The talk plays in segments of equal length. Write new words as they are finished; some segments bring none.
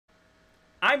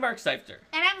I'm Mark Seifter.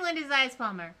 And I'm Linda Zayas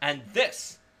Palmer. And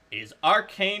this is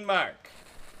Arcane Mark.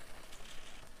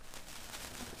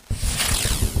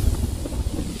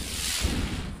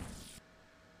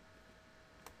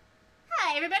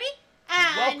 Hi, everybody.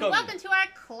 And Welcome to our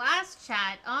class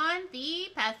chat on the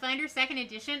Pathfinder 2nd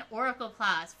Edition Oracle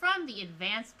class from the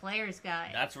Advanced Player's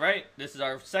Guide. That's right. This is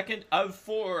our second of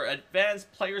 4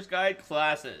 Advanced Player's Guide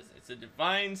classes. It's a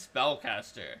Divine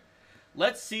Spellcaster.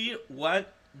 Let's see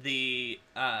what the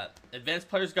Advanced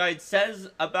Player's Guide says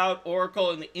about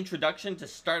Oracle in the introduction to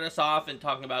start us off in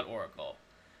talking about Oracle.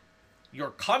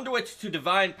 Your conduit to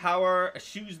divine power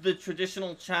eschews the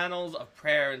traditional channels of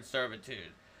prayer and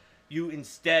servitude. You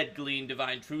instead glean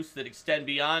divine truths that extend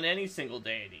beyond any single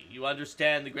deity. You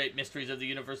understand the great mysteries of the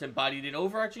universe embodied in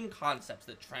overarching concepts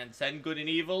that transcend good and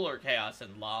evil or chaos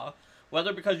and law,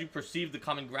 whether because you perceive the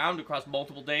common ground across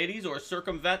multiple deities or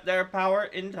circumvent their power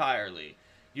entirely.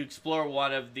 You explore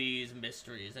one of these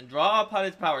mysteries and draw upon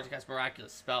its power to cast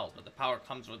miraculous spells, but the power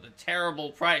comes with a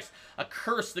terrible price, a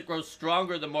curse that grows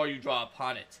stronger the more you draw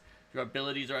upon it. Your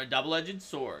abilities are a double-edged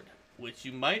sword, which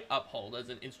you might uphold as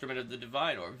an instrument of the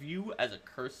divine or view as a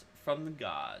curse from the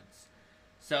gods.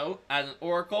 So, as an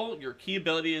oracle, your key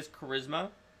ability is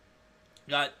charisma.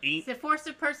 You got 8. It's a force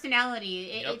of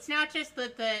personality. Yep. It's not just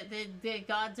that the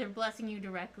gods are blessing you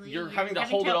directly. You're having to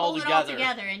hold it all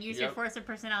together. And use your force of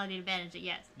personality to manage it,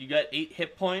 yes. You got 8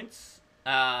 hit points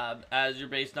as your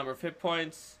base number of hit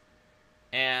points.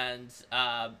 And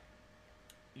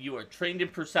you are trained in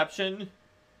perception,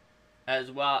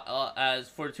 as well as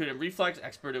fortitude and reflex,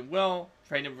 expert in will,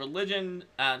 trained in religion,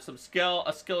 a skill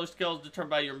or skills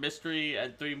determined by your mystery,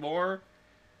 and 3 more.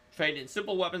 Trained in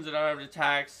simple weapons and unarmed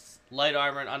attacks, light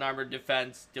armor and unarmored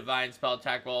defense, divine spell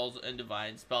attack rolls, and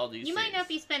divine spell DCs. You might not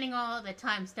be spending all the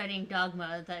time studying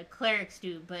dogma that clerics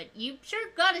do, but you sure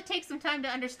gotta take some time to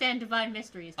understand divine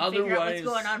mysteries to figure out what's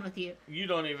going on with you. You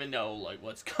don't even know,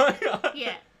 what's going on.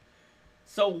 Yeah.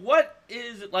 So what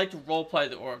is it like to roleplay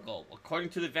the Oracle?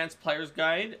 According to the Advanced Player's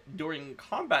Guide, during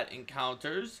combat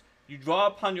encounters, you draw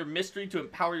upon your mystery to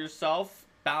empower yourself,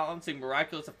 balancing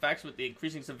miraculous effects with the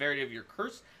increasing severity of your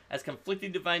curse as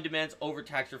conflicting divine demands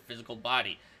overtax your physical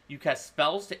body. You cast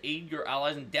spells to aid your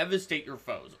allies and devastate your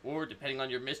foes, or depending on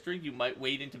your mystery, you might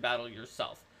wade into battle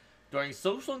yourself. During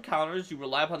social encounters, you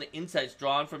rely upon the insights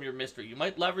drawn from your mystery. You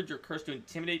might leverage your curse to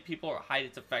intimidate people or hide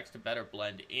its effects to better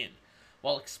blend in.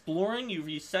 While exploring, you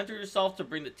recenter yourself to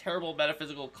bring the terrible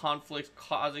metaphysical conflicts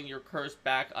causing your curse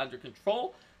back under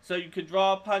control, so you can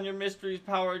draw upon your mystery's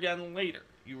power again later.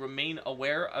 You remain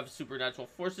aware of supernatural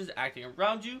forces acting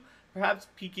around you, perhaps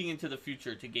peeking into the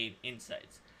future to gain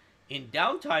insights. In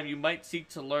downtime, you might seek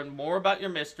to learn more about your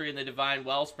mystery and the divine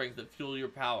wellsprings that fuel your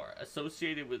power.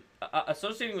 Associating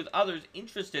with others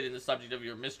interested in the subject of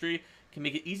your mystery can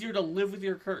make it easier to live with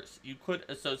your curse. You could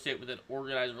associate with an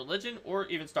organized religion or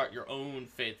even start your own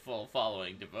faithful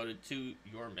following devoted to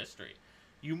your mystery.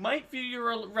 You might view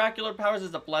your oracular powers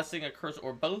as a blessing, a curse,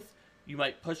 or both. You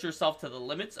might push yourself to the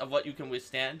limits of what you can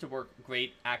withstand to work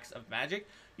great acts of magic.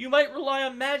 You might rely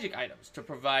on magic items to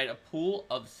provide a pool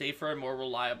of safer and more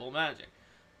reliable magic.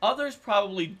 Others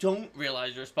probably don't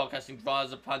realize your spellcasting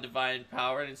draws upon divine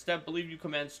power and instead believe you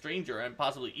command stranger and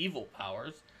possibly evil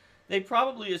powers. They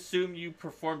probably assume you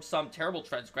performed some terrible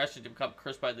transgression to become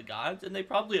cursed by the gods, and they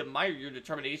probably admire your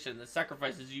determination and the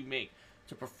sacrifices you make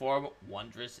to perform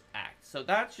wondrous acts. So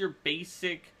that's your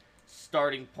basic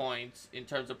starting points in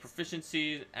terms of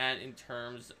proficiency and in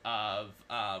terms of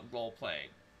role-playing.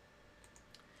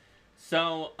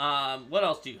 So, what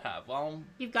else do you have? Well,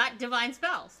 you've got divine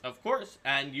spells. Of course,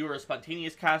 and you're a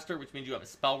spontaneous caster, which means you have a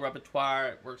spell repertoire.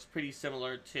 It works pretty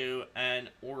similar to an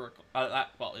oracle.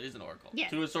 Well, it is an oracle. Yeah,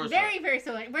 to a sorcerer. Very, very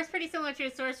similar. It works pretty similar to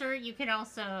a sorcerer. You can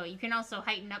also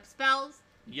heighten up spells.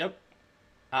 Yep.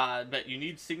 But you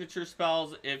need signature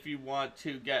spells if you want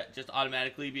to just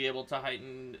automatically be able to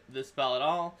heighten the spell at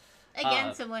all.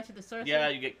 Again, similar to the sorcerer. Yeah,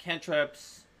 you get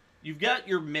cantrips. You've got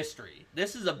your mystery.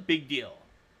 This is a big deal.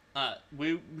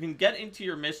 We can get into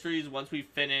your mysteries once we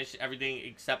finish everything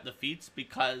except the feats,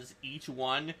 because each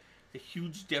one is a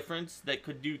huge difference that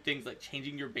could do things like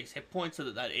changing your base hit points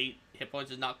so that 8 hit points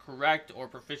is not correct, or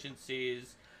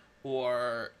proficiencies,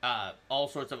 or all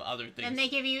sorts of other things. And they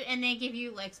give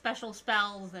you like special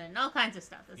spells and all kinds of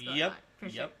stuff that's going on. For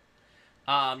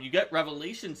sure. You get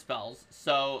revelation spells.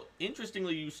 So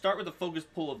interestingly, you start with a focus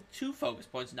pool of 2 focus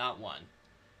points, not 1.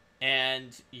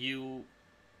 And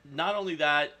not only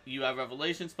that, you have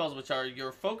revelation spells, which are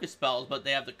your focus spells, but they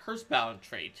have the curse bound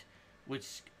trait,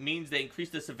 which means they increase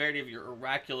the severity of your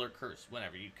oracular curse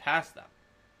whenever you cast them.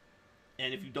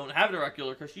 And if you don't have an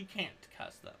oracular curse, you can't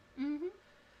cast them. Mm-hmm.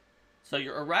 So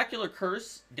your Oracular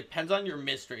Curse depends on your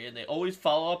mystery, and they always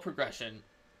follow a progression.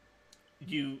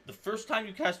 The first time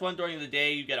you cast one during the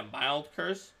day, you get a mild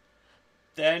curse.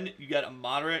 Then you get a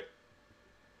moderate,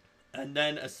 and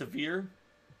then a severe.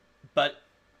 But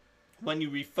when you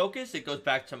refocus, it goes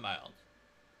back to mild.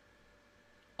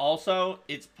 Also,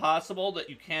 it's possible that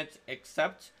you can't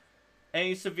accept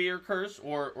a severe curse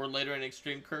or later an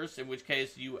extreme curse, in which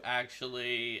case you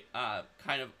actually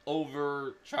kind of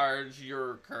overcharge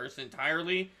your curse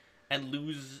entirely and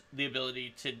lose the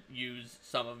ability to use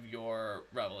some of your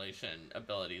revelation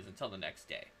abilities until the next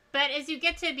day. But as you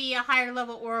get to be a higher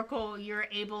level oracle, you're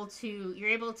able to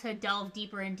delve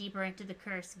deeper and deeper into the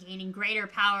curse, gaining greater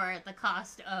power at the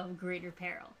cost of greater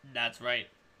peril. That's right.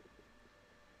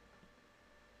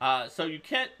 So you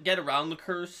can't get around the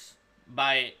curse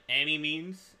by any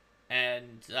means, and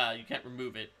you can't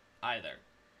remove it either.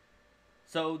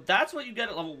 So that's what you get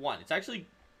at level 1. It's actually,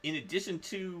 in addition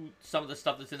to some of the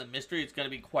stuff that's in the mystery, it's going to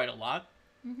be quite a lot.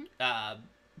 Mm-hmm.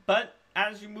 But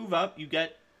as you move up, you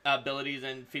get abilities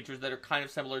and features that are kind of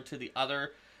similar to the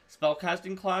other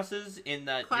spellcasting classes, in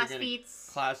that class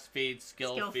feats,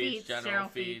 skill feats, general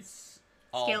feats,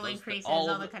 skill increases, all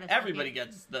that kind of stuff. Everybody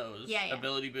gets those. Yeah.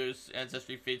 Ability boosts,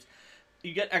 ancestry feats.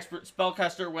 You get expert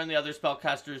spellcaster when the other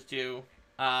spellcasters do.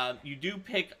 You do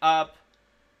pick up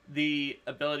the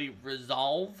ability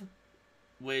Resolve,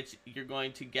 which you're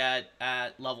going to get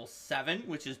at level 7,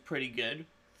 which is pretty good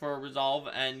for Resolve,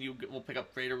 and you will pick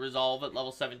up Greater Resolve at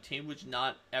level 17, which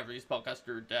not every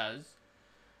spellcaster does.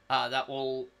 That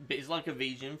will is like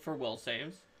Evasion for will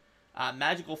saves.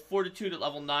 Magical Fortitude at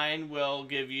level 9 will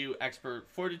give you Expert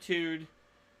Fortitude,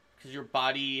 because your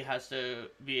body has to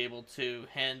be able to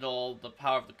handle the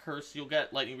power of the curse. You'll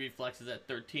get Lightning Reflexes at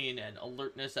 13 and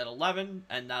Alertness at 11,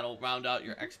 and that'll round out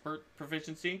your Expert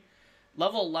proficiency.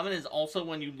 Level 11 is also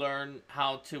when you learn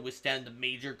how to withstand the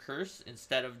major curse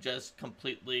instead of just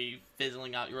completely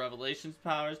fizzling out your Revelations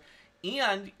powers.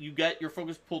 And you get your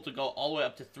focus pool to go all the way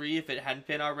up to 3 if it hadn't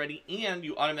been already, and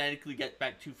you automatically get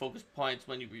back 2 focus points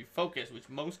when you refocus, which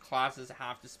most classes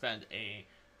have to spend a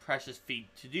precious feat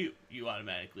to do. You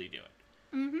automatically do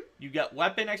it. Mm-hmm. You get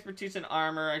weapon expertise and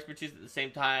armor expertise at the same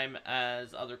time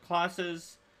as other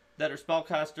classes that are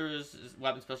spellcasters,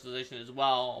 weapon specialization as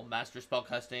well, master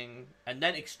spellcasting, and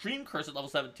then extreme curse at level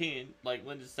 17. Like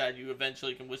Linda said, you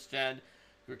eventually can withstand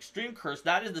your extreme curse.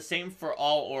 That is the same for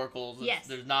all oracles. Yes.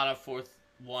 There's not a fourth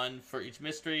one for each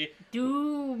mystery.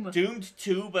 Doomed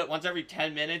 2, but once every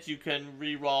 10 minutes you can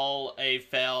re-roll a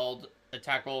failed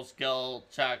attack roll, skill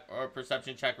check, or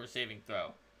perception check or saving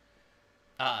throw.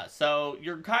 So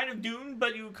you're kind of doomed,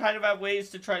 but you kind of have ways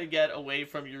to try to get away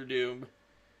from your doom.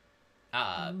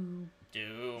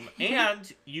 Doom.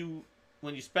 And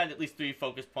when you spend at least 3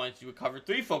 focus points, you recover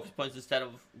 3 focus points instead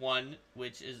of 1,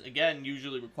 which is, again,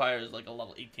 usually requires like a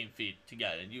level 18 feat to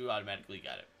get it, and you automatically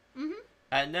get it. Mm-hmm.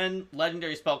 And then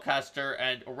Legendary Spellcaster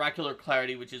and Oracular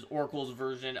Clarity, which is Oracle's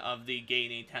version of the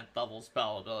gaining 10th level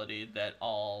spell ability that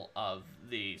all of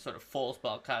the sort of full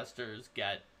spellcasters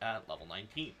get at level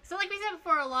 19. So like we said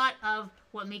before, a lot of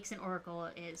what makes an Oracle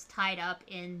is tied up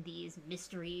in these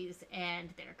mysteries and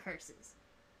their curses.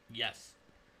 Yes.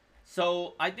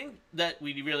 So I think that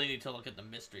we really need to look at the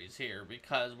mysteries here,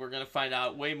 because we're going to find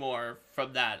out way more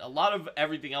from that. A lot of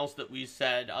everything else that we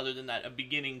said, other than that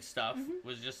beginning stuff,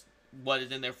 was just what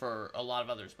is in there for a lot of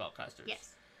other spellcasters. Yes.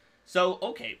 So,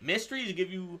 okay, mysteries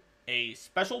give you a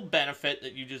special benefit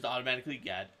that you just automatically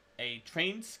get, a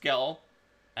trained skill,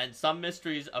 and some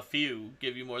mysteries, a few,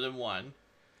 give you more than one.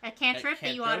 A cantrip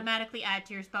that you automatically add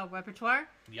to your spell repertoire.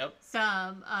 Yep.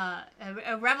 Some,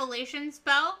 a revelation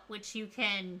spell, which you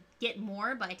can get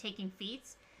more by taking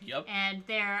feats. Yep. And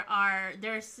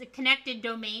there's connected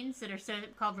domains that are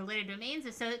called related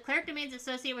domains. So cleric domains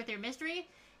associated with your mystery,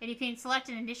 and you can select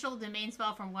an initial domain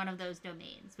spell from one of those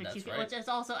domains, which which is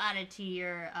also added to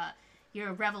your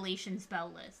revelation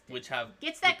spell list. Which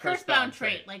gets that curse-bound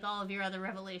trait, like all of your other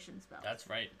revelation spells. That's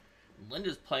right.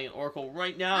 Linda's playing an Oracle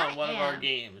right now in one of our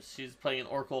games. She's playing an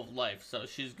Oracle of Life, so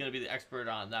she's going to be the expert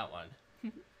on that one.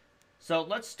 So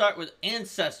let's start with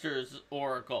Ancestors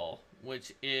Oracle,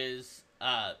 which is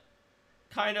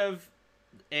kind of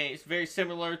it's very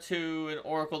similar to an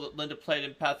Oracle that Linda played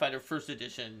in Pathfinder 1st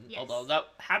Edition. Yes. Although that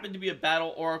happened to be a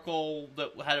battle Oracle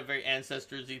that had a very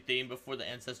Ancestors-y theme before the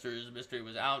Ancestors mystery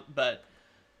was out. But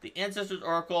the Ancestors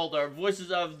Oracle, the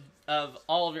voices of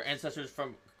all of your ancestors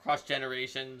from across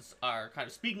generations are kind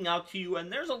of speaking out to you,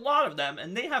 and there's a lot of them,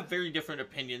 and they have very different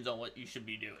opinions on what you should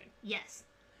be doing. Yes.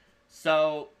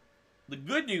 So the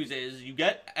good news is you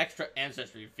get extra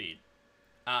ancestry feat.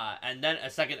 And then a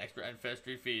second extra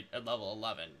ancestry feat at level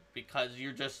 11, because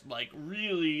you're just, like,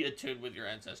 really attuned with your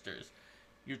ancestors.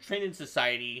 you're trained in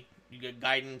society, you get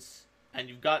guidance, and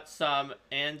you've got some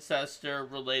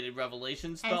ancestor-related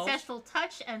revelation spells. Ancestral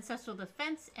touch, ancestral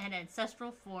defense, and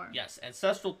ancestral form. Yes,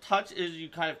 ancestral touch is you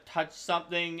kind of touch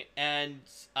something, and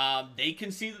they can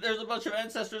see that there's a bunch of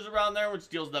ancestors around there, which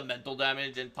deals them mental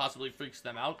damage and possibly freaks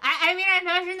them out. I mean, I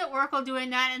imagine the Oracle doing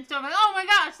that, and so I'm like, oh my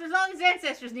gosh, there's all these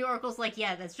ancestors, and the Oracle's like,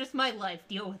 yeah, that's just my life,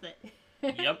 deal with it.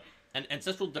 Yep. And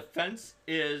ancestral defense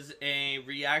is a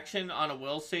reaction on a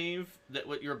will save that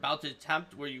what you're about to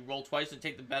attempt, where you roll twice and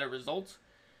take the better results,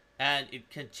 and it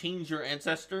can change your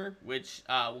ancestor, which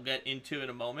we'll get into in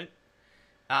a moment.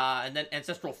 And then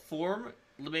ancestral form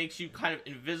makes you kind of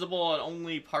invisible and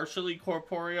only partially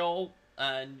corporeal,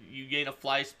 and you gain a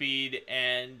fly speed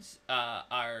and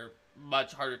are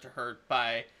much harder to hurt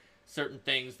by certain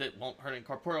things that won't hurt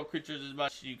incorporeal creatures as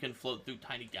much. You can float through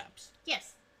tiny gaps.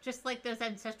 Yes. Just like those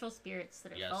ancestral spirits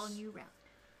that are following you around.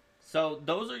 So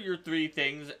those are your 3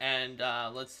 things, and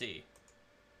let's see.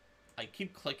 I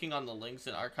keep clicking on the links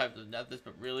in Archive of Nethys,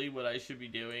 but really what I should be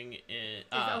doing is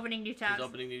opening new tabs. Is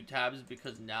opening new tabs,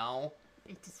 because now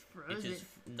it just froze. It is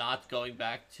not going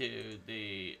back to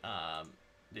the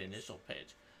initial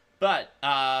page. But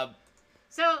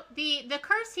so the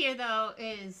curse here though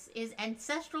is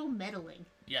ancestral meddling.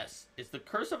 Yes, it's the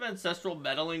curse of ancestral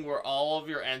meddling, where all of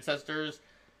your ancestors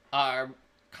are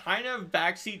kind of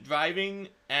backseat driving,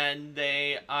 and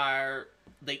they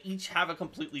each have a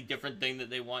completely different thing that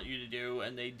they want you to do,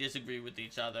 and they disagree with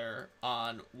each other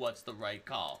on what's the right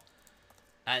call.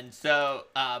 And so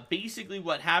basically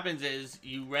what happens is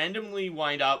you randomly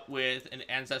wind up with an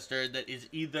ancestor that is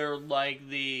either like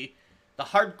the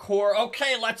hardcore,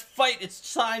 okay, let's fight,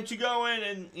 it's time to go in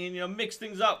and you know, mix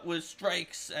things up with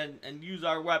strikes and use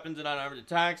our weapons and unarmed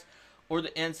attacks, or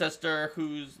the ancestor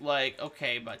who's like,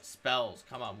 okay, but spells,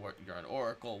 come on, you're an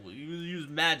oracle, you use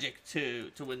magic to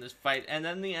win this fight. And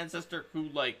then the ancestor who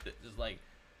like is like,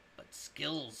 but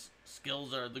skills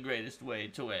are the greatest way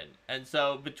to win. And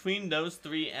so between those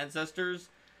 3 ancestors,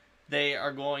 they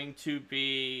are going to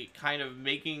be kind of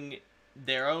making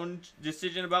their own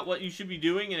decision about what you should be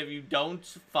doing, and if you don't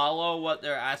follow what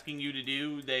they're asking you to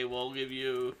do, they will give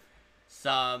you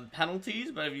some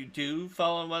penalties, but if you do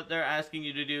follow what they're asking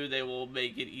you to do, they will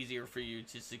make it easier for you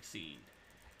to succeed.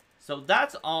 So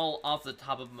that's all off the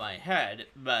top of my head,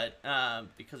 but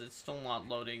because it's still not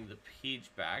loading the page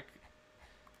back.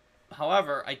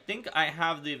 However, I think I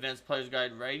have the Advanced Player's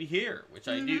Guide right here, which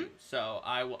I do. So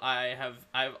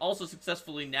I've also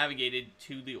successfully navigated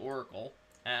to the Oracle,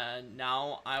 and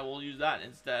now I will use that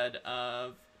instead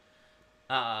of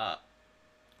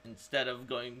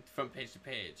going from page to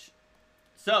page.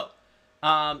 So,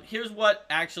 here's what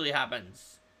actually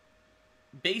happens.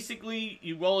 Basically,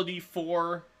 you roll a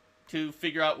d4 to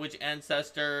figure out which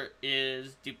ancestor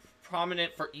is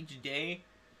prominent for each day.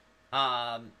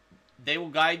 They will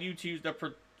guide you to use the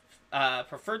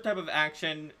preferred type of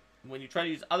action. When you try to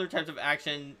use other types of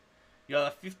action, you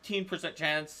have a 15%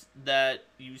 chance that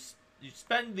you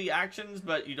spend the actions,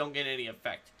 but you don't get any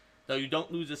effect. Though you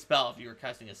don't lose a spell if you were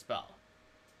casting a spell.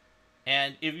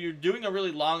 And if you're doing a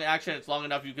really long action, it's long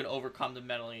enough, you can overcome the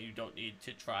meddling. You don't need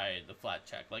to try the flat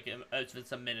check, like if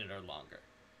it's a minute or longer.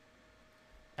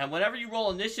 And whenever you roll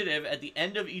initiative, at the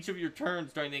end of each of your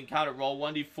turns during the encounter, roll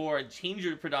 1d4 and change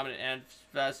your predominant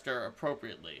ancestor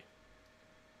appropriately.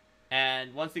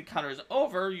 And once the encounter is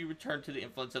over, you return to the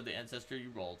influence of the ancestor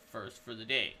you rolled first for the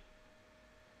day.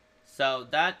 So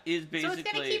that is basically so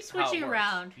it's gonna keep switching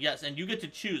around. Yes, and you get to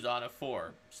choose on a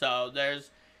 4. So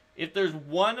if there's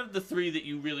one of the 3 that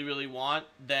you really, really want,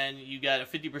 then you get a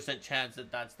 50% chance that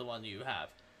that's the one that you have.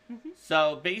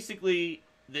 So basically,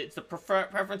 it's the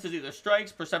preference is either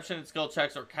strikes, perception and skill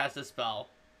checks, or cast a spell.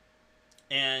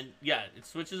 And yeah, it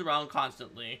switches around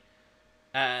constantly.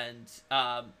 And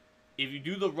if you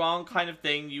do the wrong kind of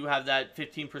thing, you have that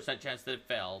 15% chance that it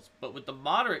fails. But with the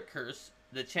moderate curse,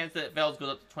 the chance that it fails goes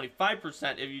up to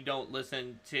 25% if you don't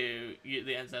listen to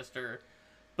the ancestor.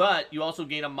 But you also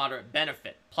gain a moderate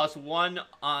benefit. +1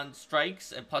 on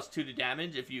strikes and +2 to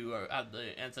damage if you have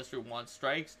the ancestor who wants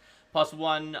strikes.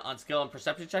 +1 on skill and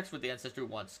perception checks with the ancestor who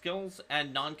wants skills.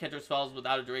 And non-cantrip spells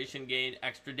without a duration gain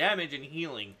extra damage and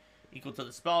healing equal to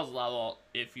the spell's level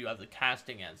if you have the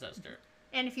casting ancestor.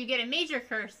 And if you get a major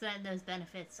curse, then those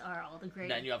benefits are all the greater.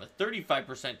 Then you have a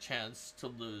 35% chance to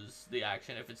lose the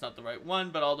action if it's not the right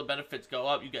one, but all the benefits go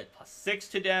up. You get +6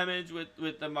 to damage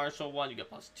with the martial one, you get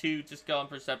 +2 to skill and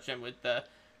perception with the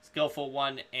skillful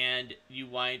one, and you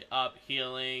wind up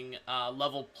healing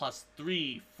level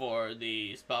 +3 for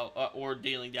the spell, or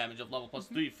dealing damage of level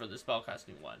 +3 for the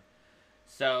spellcasting one.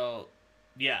 So,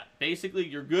 yeah, basically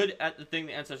you're good at the thing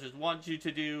the ancestors want you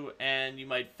to do, and you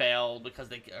might fail because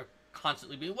they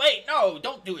constantly being, wait, no,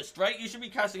 don't do a strike. You should be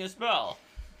casting a spell.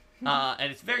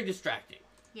 And it's very distracting.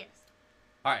 Yes.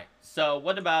 All right. So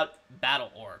what about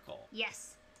Battle Oracle?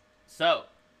 Yes. So,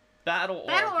 Battle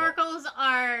Oracles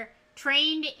are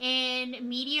trained in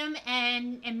medium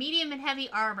and heavy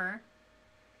armor.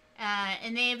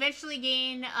 And they eventually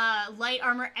gain light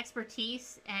armor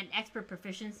expertise and expert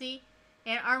proficiency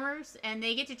in armors, and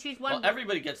they get to choose one. Well,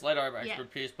 everybody gets light armor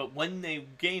expertise, but when they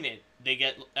gain it, they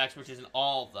get expertise in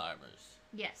all of the armors.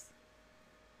 Yes.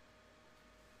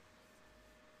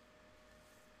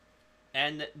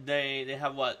 And they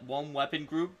have what, one weapon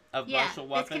group of martial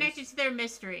weapons? Yeah, it's connected to their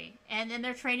mystery, and then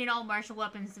they're trained in all martial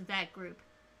weapons of that group.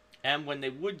 And when they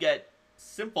would get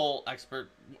simple expert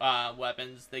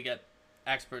weapons, they get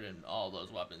expert in all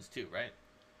those weapons too, right?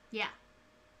 Yeah.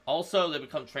 Also, they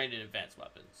become trained in advanced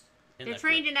weapons. They're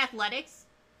trained in athletics.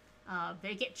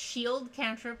 They get shield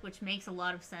cantrip, which makes a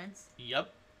lot of sense.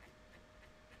 Yep.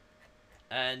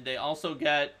 And they also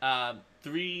get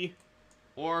 3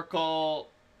 Oracle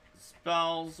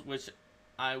spells, which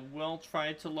I will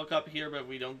try to look up here, but if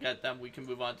we don't get them, we can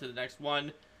move on to the next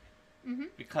one. Mm-hmm.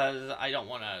 Because I don't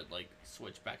want to, like,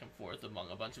 switch back and forth among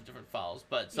a bunch of different files.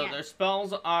 But, so their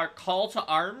spells are Call to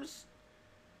Arms,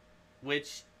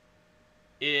 which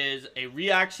is a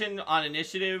reaction on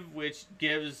initiative, which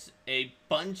gives a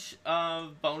bunch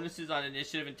of bonuses on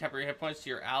initiative and temporary hit points to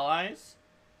your allies.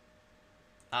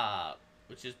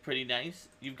 Which is pretty nice.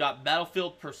 You've got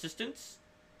Battlefield Persistence,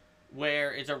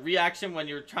 where it's a reaction when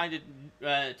you're trying to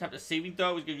attempt a saving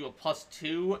throw, which gives you a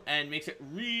 +2 and makes it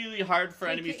really hard for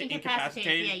enemies to incapacitate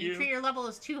you. Yeah, you treat your level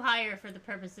as too higher for the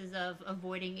purposes of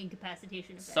avoiding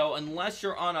incapacitation effects. So unless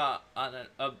you're on a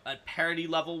parity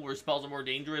level where spells are more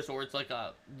dangerous, or it's like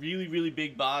a really, really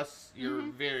big boss, you're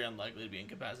very unlikely to be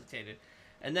incapacitated.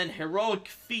 And then Heroic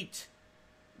Feat,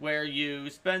 where you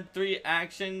spend 3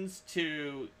 actions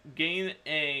to gain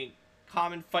a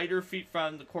common fighter feat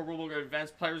from the core rulebook or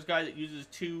advanced player's guide that uses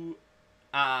 2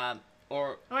 or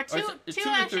two or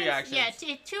 3 actions.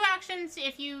 Yeah, 2 actions.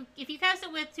 If you cast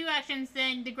it with 2 actions,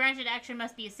 then the granted action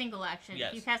must be a single action.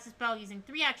 Yes. If you cast a spell using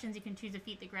 3 actions, you can choose a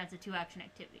feat that grants a 2-action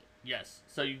activity. Yes.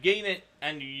 So you gain it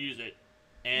and you use it.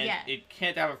 And it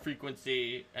can't have a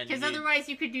frequency. Because otherwise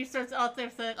you could do sorts of other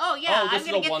things. Oh, yeah, I'm going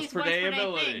to get these once per day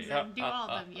things and do all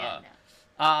of them.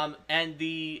 No. And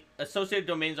the associated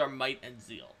domains are Might and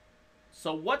Zeal.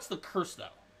 So what's the curse, though?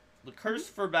 The curse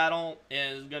for battle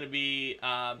is going to be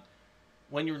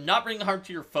when you're not bringing harm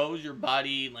to your foes, your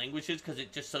body languishes because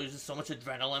it just uses so much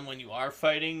adrenaline when you are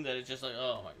fighting that it's just like,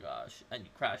 oh my gosh, and you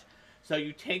crash. So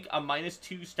you take a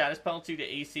 -2 status penalty to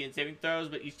AC and saving throws,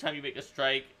 but each time you make a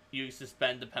strike, you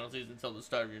suspend the penalties until the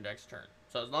start of your next turn.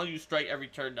 So as long as you strike every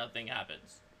turn, nothing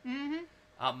happens.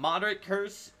 Moderate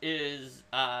curse is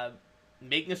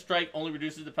making a strike only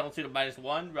reduces the penalty to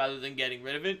 -1 rather than getting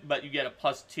rid of it, but you get a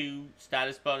 +2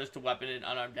 status bonus to weapon and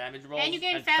unarmed damage rolls. And you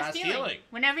gain fast healing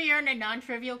whenever you're in a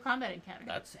non-trivial combat encounter.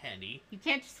 That's handy. You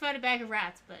can't just fight a bag of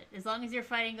rats, but as long as you're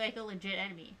fighting like a legit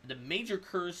enemy. The major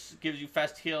curse gives you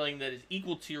fast healing that is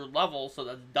equal to your level, so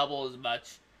that's double as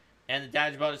much. And the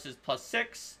damage bonus is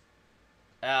 +6.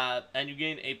 And you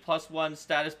gain a +1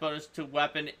 status bonus to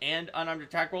weapon and unarmed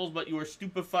attack rolls, but you are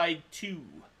stupefied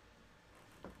 2.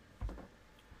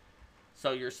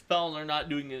 So your spells are not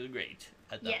doing as great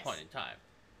at that point in time.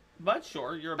 But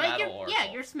sure, you're a battle oracle.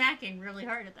 Yeah, you're smacking really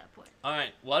hard at that point.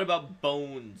 Alright, what about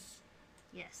bones?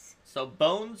 Yes. So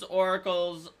bones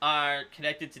oracles are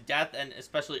connected to death and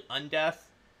especially undeath.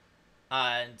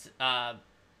 And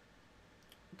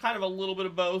kind of a little bit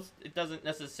of both. It doesn't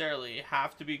necessarily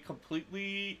have to be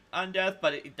completely undeath,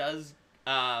 but it does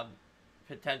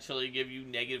potentially give you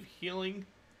negative healing.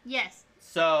 Yes.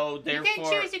 So, therefore... You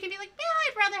can choose. You can be like,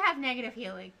 I'd rather have negative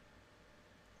healing.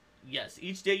 Yes,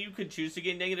 each day you could choose to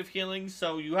gain negative healing,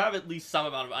 so you have at least some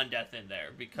amount of undeath in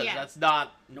there, because that's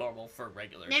not normal for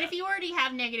regular death. And if you already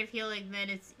have negative healing, then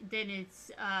it's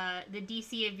the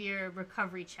DC of your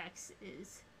recovery checks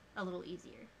is a little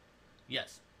easier.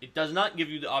 Yes. It does not give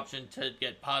you the option to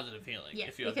get positive healing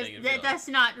if you have negative healing.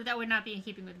 That would not be in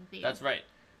keeping with the theme. That's right.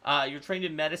 You're trained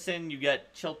in medicine, you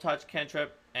get Chill Touch,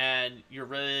 Cantrip, and your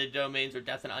related domains are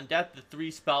Death and Undeath. The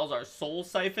 3 spells are Soul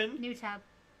Siphon. New tab.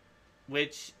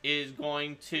 Which is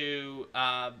going to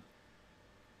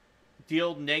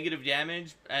deal negative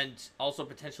damage and also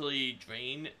potentially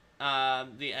drain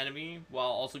the enemy while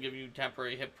also giving you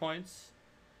temporary hit points.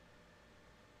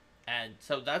 And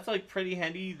so that's like pretty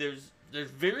handy. There's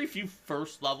very few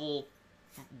first level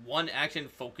 1 action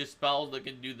focus spells that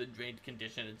can do the drained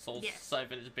condition, and Soul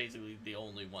Siphon is basically the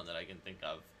only one that I can think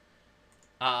of.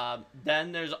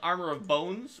 Then there's Armor of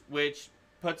Bones, which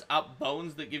puts out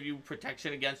bones that give you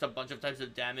protection against a bunch of types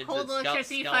of damage. Cold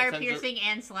electricity, fire piercing,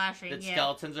 and slashing. That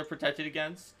skeletons are protected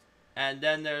against. And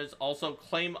then there's also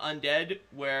Claim Undead,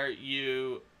 where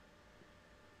you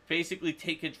basically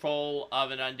take control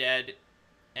of an undead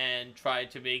and try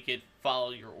to make it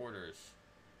follow your orders.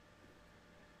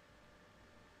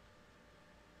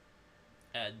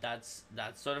 And that's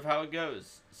sort of how it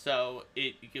goes. So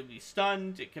it can be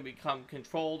stunned, it can become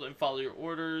controlled and follow your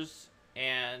orders,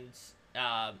 and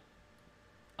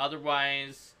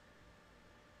otherwise,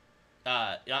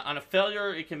 on a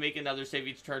failure, it can make another save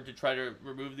each turn to try to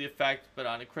remove the effect, but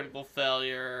on a critical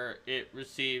failure, it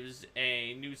receives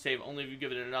a new save only if you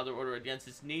give it another order against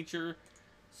its nature.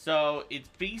 So it's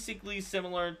basically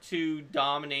similar to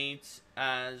Dominate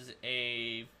as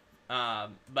a...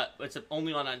 but it's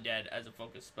only on undead as a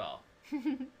focus spell.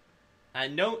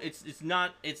 And no, it's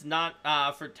not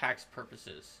for tax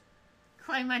purposes.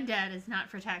 Claim Undead is not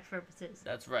for tax purposes.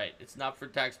 That's right. It's not for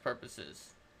tax purposes.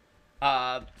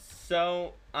 That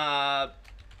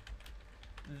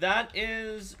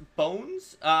is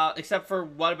Bones. Except for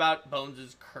what about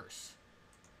Bones' curse?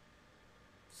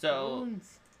 So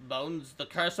Bones, the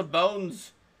curse of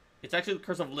Bones. It's actually the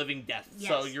curse of living death. Yes.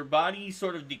 So your body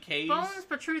sort of decays. Bones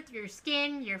protrude through your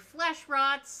skin, your flesh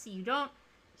rots, you don't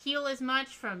heal as much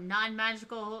from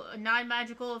non-magical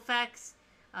effects.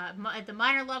 At the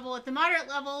minor level. At the moderate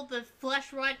level, the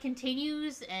flesh rot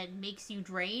continues and makes you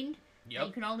drained. Yep. That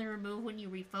you can only remove when you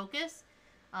refocus.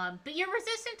 But you're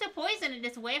resistant to poison, and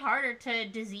it's way harder to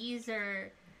disease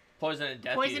or... Poison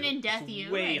and death you.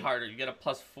 It's way harder. You get a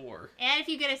 +4. And if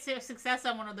you get a success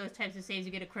on one of those types of saves,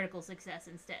 you get a critical success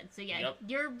instead. So yeah,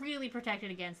 You're really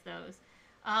protected against those.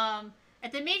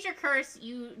 At the major curse,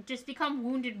 you just become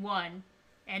Wounded 1.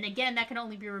 And again, that can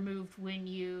only be removed when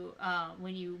you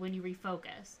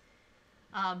refocus.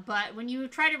 But when you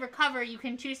try to recover, you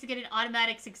can choose to get an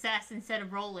automatic success instead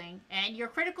of rolling. And your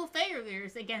critical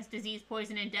failures against disease,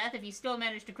 poison, and death, if you still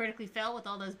manage to critically fail with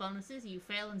all those bonuses, you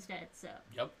fail instead. So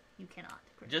you cannot.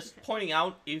 Just pointing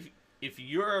out, if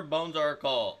you're a Bones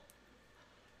Oracle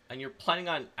and you're planning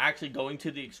on actually going to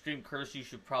the extreme curse, you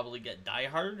should probably get Die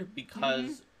Hard,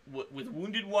 because with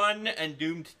Wounded 1 and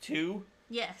Doomed 2...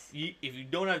 Yes. If you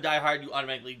don't have Die Hard, you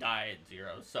automatically die at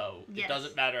 0. So it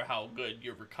doesn't matter how good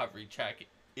your recovery check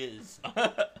is.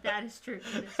 That is true.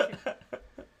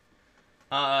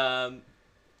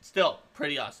 Still,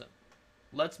 pretty awesome.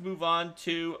 Let's move on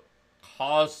to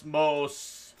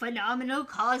Cosmos. Phenomenal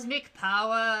cosmic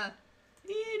power.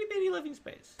 Itty bitty living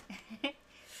space.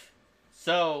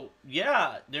 So,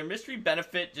 yeah, their mystery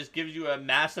benefit just gives you a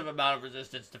massive amount of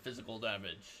resistance to physical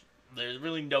damage. There's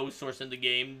really no source in the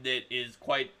game that is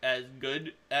quite as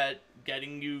good at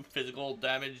getting you physical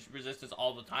damage resistance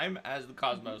all the time as the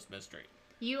Cosmos Mystery.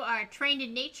 You are trained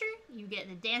in nature. You get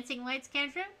the Dancing Lights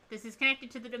cantrip. This is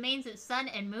connected to the domains of Sun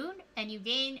and Moon, and you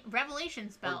gain Revelation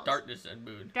spells. Or Darkness and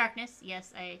Moon. Darkness,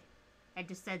 yes. I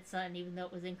just said Sun, even though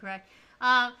it was incorrect.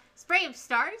 Spray of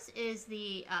Stars is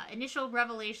the initial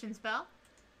Revelation spell.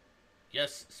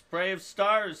 Yes, Spray of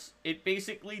Stars. It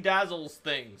basically dazzles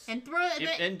things. And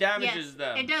and damages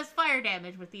them. It does fire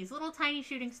damage with these little tiny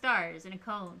shooting stars in a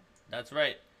cone. That's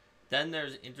right. Then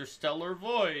there's Interstellar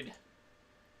Void,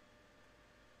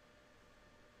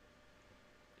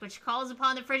 which calls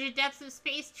upon the frigid depths of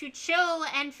space to chill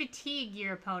and fatigue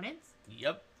your opponents.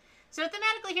 Yep. So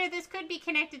thematically here, this could be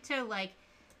connected to, like,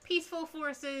 peaceful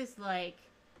forces like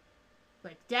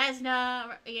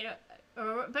Desna,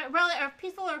 or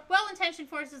peaceful or well-intentioned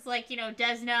forces like,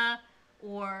 Desna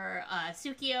or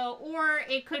Tsukio, or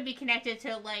it could be connected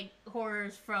to, like,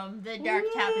 horrors from the Dark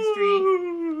Tapestry.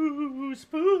 Ooh,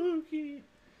 spooky.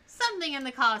 Something in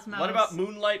the cosmos. What about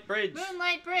Moonlight Bridge?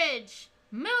 Moonlight Bridge.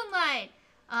 Moonlight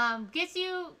gets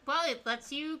you. Well, it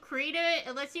lets you create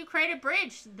a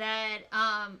bridge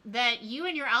that you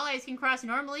and your allies can cross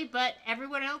normally, but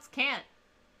everyone else can't.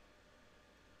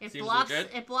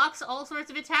 It blocks all sorts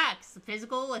of attacks.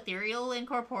 Physical, ethereal,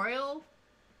 incorporeal.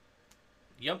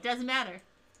 Yep. Doesn't matter.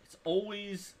 It's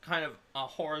always kind of a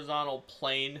horizontal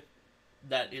plane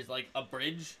that is like a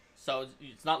bridge. So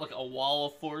it's not like a wall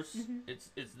of force. Mm-hmm. It's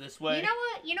this way.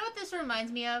 You know what this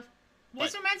reminds me of? What?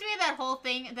 This reminds me of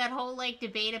that whole like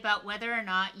debate about whether or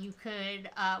not you could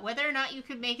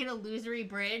make an illusory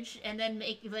bridge and then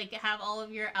have all of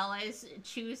your allies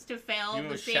choose to fail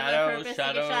the same purpose,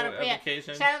 shadow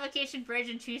evocation. Shadow evocation bridge,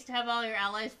 and choose to have all your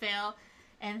allies fail,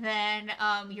 and then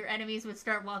your enemies would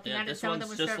start walking out, and some of them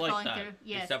would start falling through.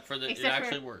 Yes. Except for it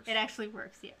actually works. It actually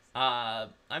works. Yes. I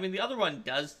mean, the other one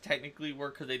does technically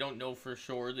work because they don't know for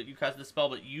sure that you cast the spell,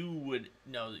 but you would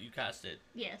know that you cast it.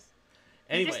 Yes.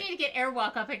 Anyway, you just need to get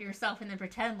Airwalk up at yourself and then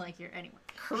pretend like you're anyone.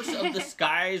 Curse of the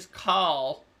Skies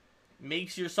Call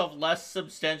makes yourself less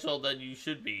substantial than you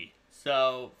should be.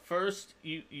 So, first,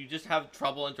 you just have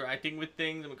trouble interacting with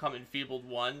things and become enfeebled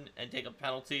 1 and take a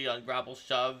penalty on grapple,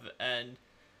 shove, and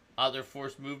other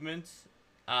forced movements.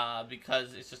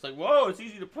 Because it's just like, whoa, it's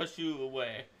easy to push you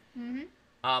away.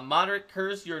 Moderate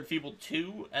Curse, you're enfeebled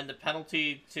 2, and the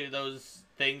penalty to those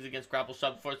things against grapple,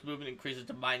 shove, forced movement increases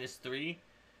to -3.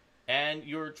 And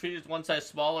you're treated as 1 size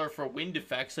smaller for wind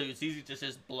effects, so it's easy to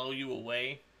just blow you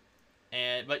away.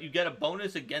 But you get a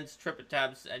bonus against trip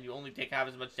attempts, and you only take half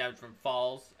as much damage from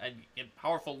falls, and you get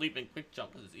powerful leap and quick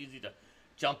jump because it's easy to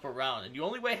jump around. And you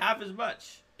only weigh half as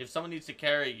much if someone needs to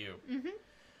carry you.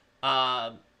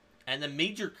 And the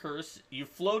Major Curse, you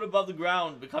float above the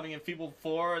ground, becoming enfeebled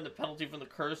 4, and the penalty from the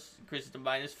curse increases to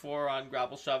 -4 on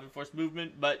grapple, shove, and forced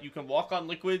movement. But you can walk on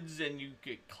liquids, and you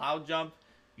get cloud jump.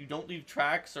 You don't leave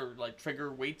tracks or like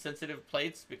trigger weight-sensitive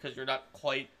plates because you're not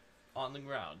quite on the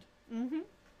ground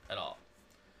at all.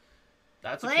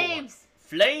 That's Flames. A cool one.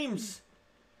 Flames.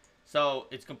 So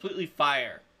it's completely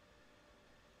fire.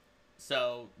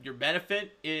 So your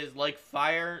benefit is like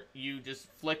fire. You just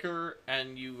flicker,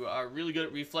 and you are really good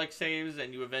at reflex saves,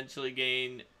 and you eventually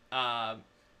gain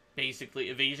basically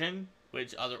evasion,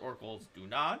 which other oracles do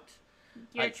not.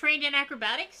 You're trained in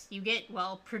acrobatics. You get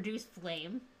produce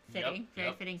flame. Fitting,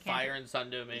 very fitting. Fire and sun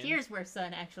domain. Here's where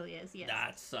sun actually is. Yes.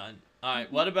 That's sun. All right.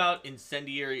 What about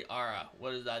incendiary aura?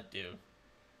 What does that do?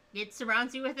 It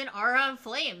surrounds you with an aura of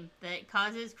flame that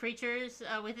causes creatures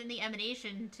within the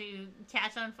emanation to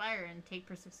catch on fire and take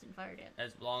persistent fire damage.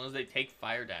 As long as they take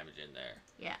fire damage in there.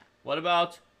 Yeah. What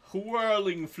about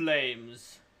whirling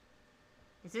flames?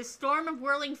 It's a storm of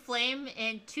whirling flame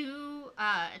and two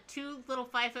little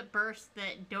 5-foot bursts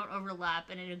that don't overlap,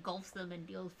 and it engulfs them and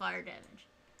deals fire damage.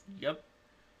 Yep.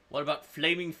 What about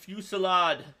flaming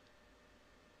fusillade?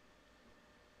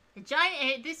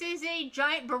 This is a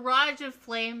giant barrage of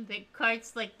flame that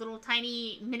cuts like little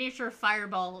tiny miniature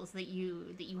fireballs that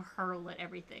you hurl at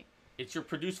everything. It's your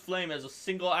produce flame as a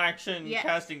single action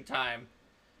casting time,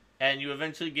 and you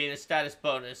eventually gain a status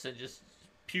bonus and just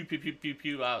pew pew pew pew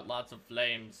pew out lots of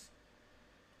flames.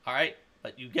 All right,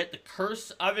 but you get the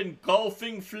Curse of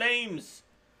Engulfing Flames,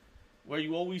 where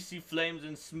you always see flames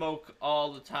and smoke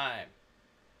all the time.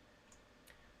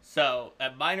 So,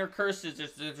 a minor curse is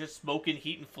just smoke and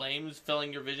heat and flames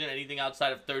filling your vision. Anything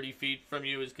outside of 30 feet from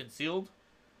you is concealed.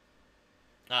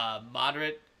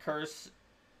 Moderate curse,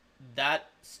 that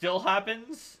still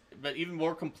happens, but even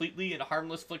more completely, and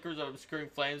harmless flickers of obscuring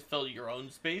flames fill your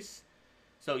own space.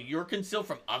 So you're concealed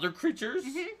from other creatures.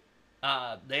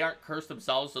 They aren't cursed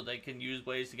themselves, so they can use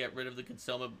ways to get rid of the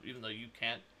concealment, even though you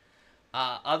can't.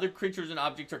 Other creatures and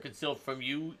objects are concealed from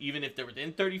you, even if they're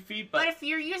within 30 feet. But if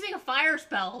you're using a fire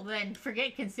spell, then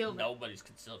forget concealment. Nobody's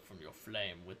concealed from your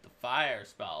flame with the fire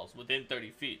spells within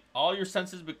 30 feet. All your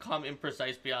senses become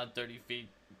imprecise beyond 30 feet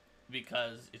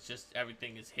because it's just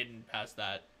everything is hidden past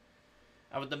that.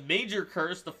 And with the Major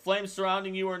Curse, the flames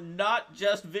surrounding you are not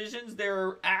just visions,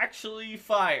 they're actually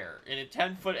fire. In a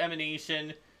 10-foot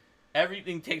emanation,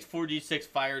 everything takes 4d6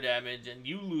 fire damage, and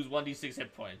you lose 1d6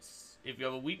 hit points. If you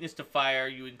have a weakness to fire,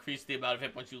 you increase the amount of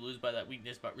hit points you lose by that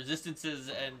weakness, but resistances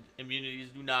and immunities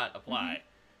do not apply.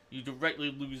 You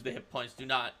directly lose the hit points. Do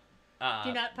not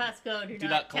pass go. Do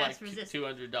not collect collect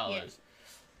 $200.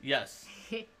 Yes.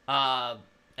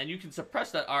 And you can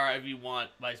suppress that aura if you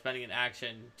want by spending an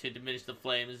action to diminish the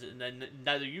flames, and then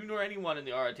neither you nor anyone in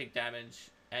the aura take damage.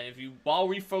 And if you, while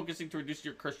refocusing to reduce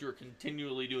your curse, you're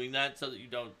continually doing that so that you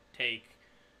don't take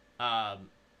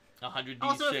 100d6.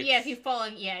 Also, if you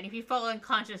fall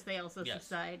unconscious, they also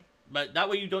subside. But that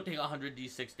way you don't take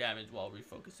 100d6 damage while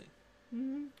refocusing.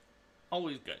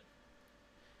 Always good.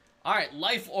 All right,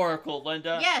 Life Oracle,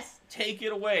 Linda. Yes. Take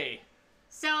it away.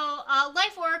 So,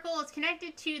 Life Oracle is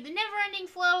connected to the never-ending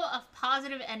flow of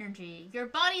positive energy. Your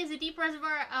body is a deep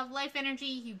reservoir of life energy.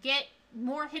 You get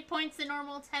more hit points than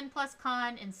normal, 10 plus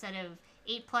con instead of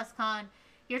 8 plus con.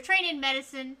 You're trained in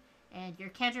medicine, and your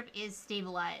cantrip is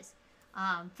Stabilize.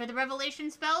 For the Revelation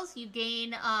spells, you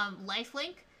gain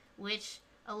Lifelink, which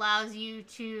allows you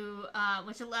to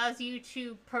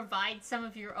provide some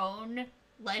of your own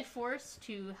life force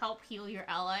to help heal your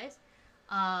allies.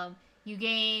 You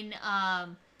gain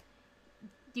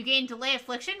Delay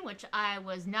Affliction, which I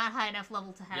was not high enough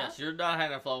level to have. Yes, you're not high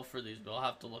enough level for these, but I'll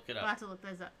have to look it up. I'll have to look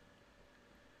those up.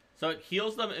 So it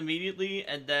heals them immediately,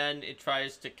 and then it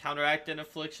tries to counteract an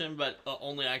affliction, but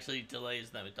only actually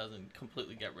delays them. It doesn't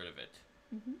completely get rid of it.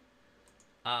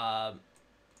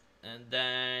 And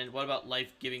then, what about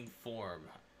Life-Giving Form?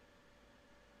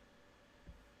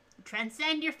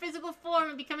 transcend your physical form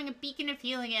and becoming a beacon of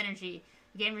healing energy.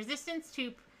 You gain resistance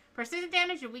to persistent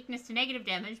damage and weakness to negative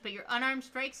damage, but your unarmed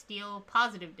strikes deal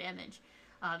positive damage.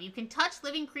 You can touch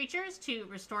living creatures to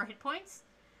restore hit points.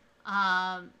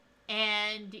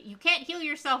 And you can't heal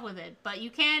yourself with it, but you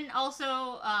can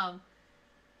also,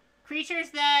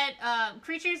 creatures that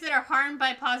are harmed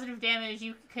by positive damage,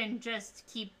 you can just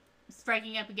keep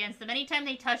striking up against them. Anytime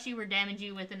they touch you or damage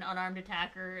you with an unarmed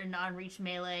attack or a non-reach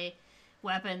melee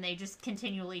weapon, they just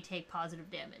continually take positive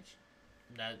damage.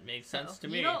 That makes sense to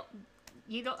me.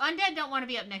 Undead don't want to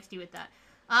be up next to you with that.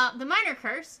 The Minor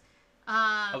Curse.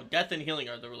 Death and healing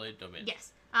are the related domains.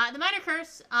 Yes. The Minor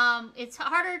Curse, it's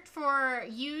harder for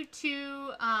you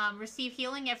to receive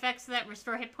healing. Effects that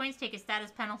restore hit points take a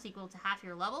status penalty equal to half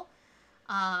your level.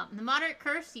 The Moderate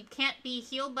Curse, you can't be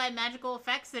healed by magical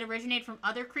effects that originate from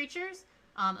other creatures.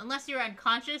 Unless you're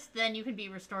unconscious, then you can be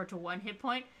restored to 1 hit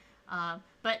point.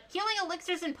 But healing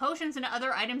elixirs and potions and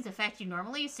other items affect you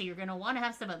normally, so you're going to want to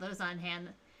have some of those on hand.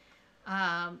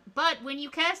 But when you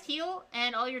cast Heal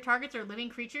and all your targets are living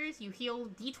creatures, you heal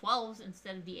D12s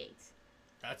instead of D8s.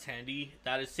 That's handy.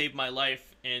 That has saved my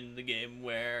life in the game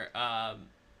where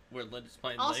Linda's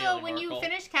playing. Also, when you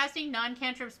finish casting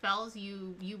non-cantrip spells,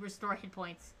 you restore hit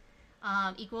points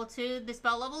equal to the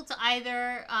spell level to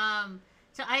either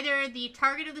the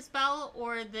target of the spell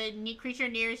or the creature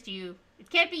nearest you. It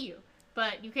can't be you,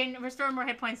 but you can restore more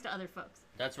hit points to other folks.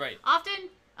 That's right. Often,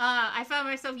 I found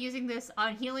myself using this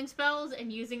on healing spells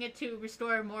and using it to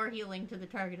restore more healing to the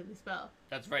target of the spell.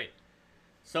 That's right.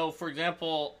 So, for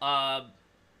example,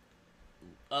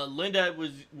 Linda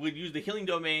would use the healing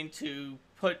domain to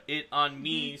put it on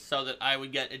me so that I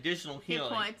would get additional healing.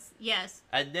 Hit points, yes.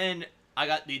 And then I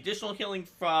got the additional healing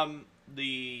from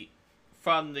the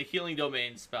healing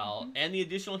domain spell, and the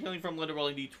additional healing from Linda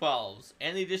rolling d12s,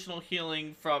 and the additional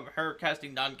healing from her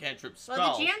casting non-cantrip spells.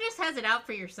 Well, the GM just has it out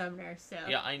for your summoner, so...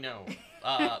 Yeah, I know.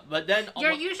 But then...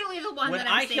 You're usually the one that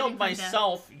I'm saving when I healed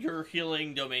myself, your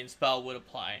healing domain spell would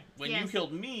apply. When you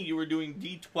healed me, you were doing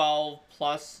d12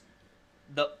 plus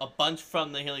a bunch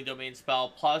from the healing domain spell,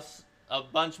 plus a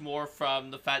bunch more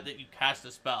from the fact that you cast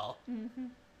a spell. Mm-hmm.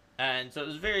 And so it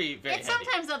was very, very It's heavy.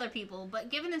 Sometimes other people, but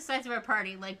given the size of our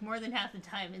party, like, more than half the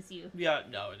time is you. Yeah,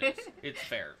 no, it is. It's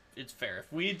fair. It's fair.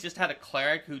 If we had just had a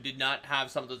cleric who did not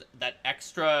have some of that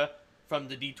extra from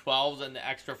the d12s and the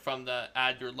extra from the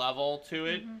add your level to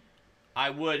it, I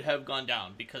would have gone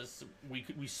down, because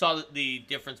we saw that the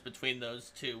difference between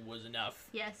those two was enough.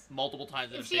 Yes. Multiple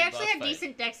times. If she actually had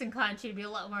decent dex and con, she'd be a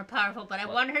lot more powerful, but I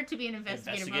want her to be an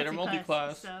investigator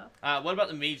multi-class. So. What about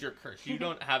the major curse? You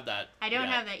don't have that I don't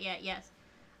have that yet, yes.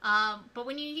 But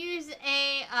when you use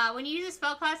a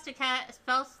spell class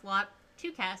spell slot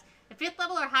to cast, a 5th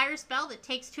level or higher spell that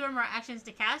takes 2 or more actions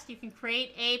to cast, you can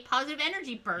create a positive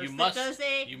energy burst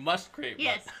You must create one.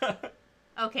 Yes.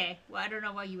 Okay, well, I don't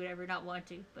know why you would ever not want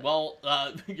to. But... Well,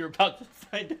 you're about to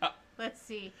find out. Let's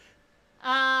see.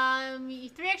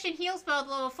 3-action heal spell at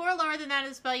level 4 lower than that of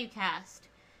the spell you cast.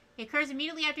 It occurs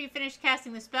immediately after you finish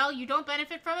casting the spell. You don't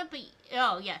benefit from it, but...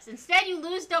 Oh, yes. Instead, you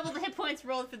lose double the hit points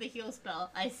rolled for the heal spell.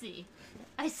 I see.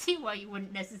 I see why you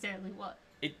wouldn't necessarily want...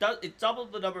 It doubles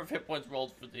the number of hit points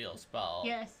rolled for the heal spell.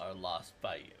 Yes. Are lost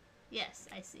by you. Yes,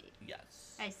 I see.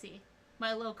 Yes. I see.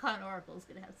 My low-con oracle is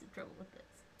going to have some trouble with this.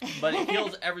 But it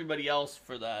heals everybody else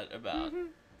for that about.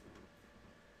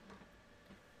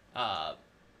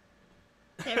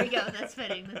 There we go. That's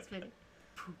fitting. That's fitting.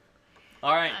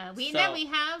 All right. Then we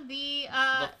have the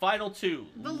final two.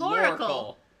 The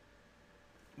Loracle.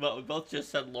 Well, we both just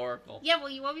said Loracle. Yeah, well,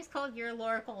 you always called your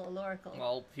Loracle a Loracle.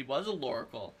 Well, he was a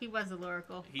Loracle. He was a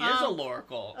Loracle. He is a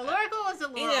Loracle. A Loracle was a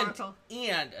Loracle.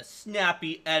 And a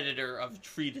snappy editor of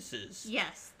treatises.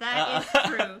 Yes, that is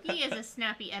true. He is a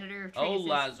snappy editor of treatises. Oh,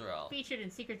 Lazarel. Featured in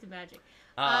Secrets of Magic.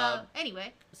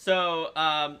 Anyway. So,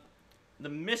 the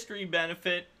mystery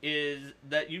benefit is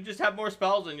that you just have more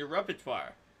spells in your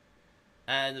repertoire.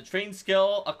 And the trained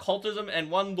skill, occultism, and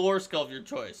 1 lore skill of your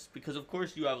choice. Because, of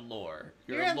course, you have lore.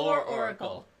 You're a lore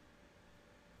oracle.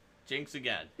 Jinx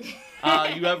again.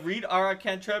 You have Read Aura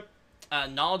Cantrip,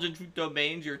 Knowledge and Truth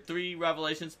Domains. Your 3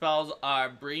 revelation spells are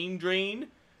Brain Drain,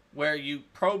 where you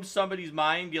probe somebody's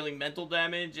mind, dealing mental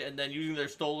damage, and then using their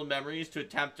stolen memories to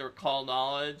attempt to recall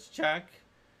knowledge check.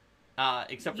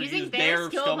 Except for use their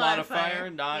skill modifier,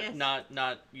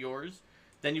 not yours.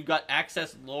 Then you've got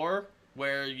Access Lore,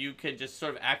 where you can just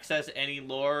sort of access any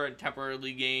lore and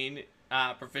temporarily gain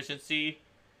proficiency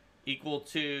equal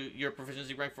to your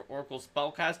proficiency rank for Oracle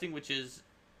spellcasting, which is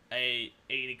an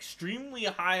extremely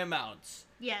high amount.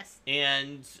 Yes.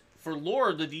 And For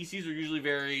lore, the DCs are usually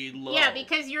very low. Yeah,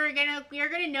 because you're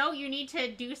gonna know you need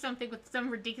to do something with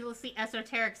some ridiculously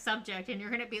esoteric subject, and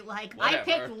you're gonna be like, Whatever. I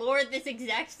picked lore this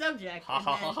exact subject, and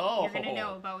then you're gonna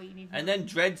know about what you need to know. And then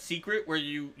Dread Secret, where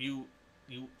you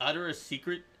utter a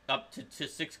secret up to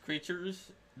 6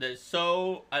 creatures that is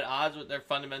so at odds with their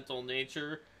fundamental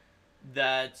nature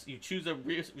that you choose a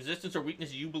resistance or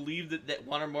weakness you believe that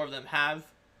one or more of them have,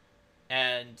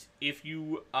 and if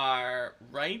you are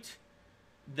right,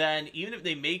 then even if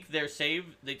they make their save,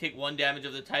 they take 1 damage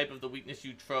of the type of the weakness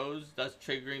you chose, thus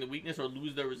triggering the weakness, or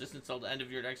lose their resistance till the end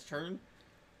of your next turn.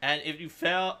 And if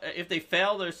they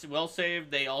fail their will save,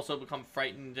 they also become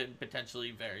frightened and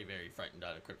potentially very, very frightened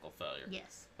on a critical failure.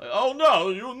 Yes. Like, oh no,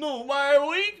 you knew my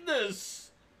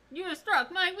weakness! You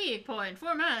struck my weak point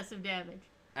for massive damage.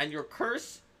 And your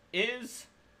curse is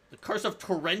the curse of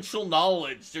torrential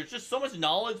knowledge. There's just so much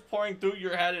knowledge pouring through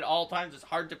your head at all times, it's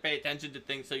hard to pay attention to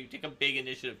things, so you take a big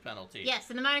initiative penalty. Yes,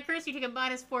 in the minor curse, you take a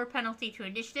 -4 penalty to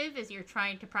initiative as you're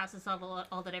trying to process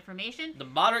all that information. The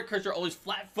moderate curse, you're always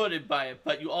flat-footed by it,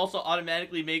 but you also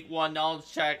automatically make 1 knowledge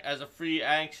check as a free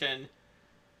action,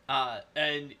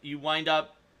 and you wind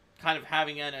up kind of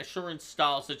having an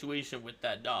assurance-style situation with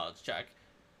that knowledge check.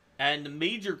 And the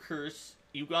major curse,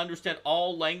 you can understand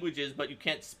all languages, but you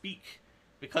can't speak,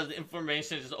 because the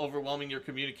information is just overwhelming your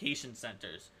communication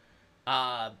centers.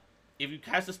 If you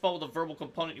cast a spell with a verbal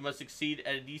component, you must succeed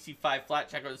at a DC 5 flat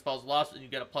check, or the spell is lost, and you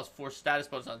get a +4 status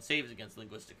bonus on saves against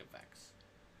linguistic effects.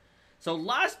 So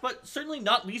last, but certainly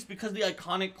not least, because the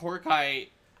iconic Korkai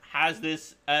has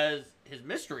this as his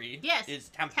mystery, yes, is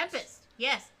Tempest. Tempest,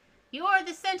 yes. You are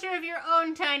the center of your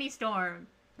own tiny storm.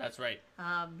 That's right.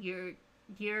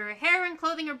 Your hair and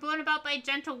clothing are blown about by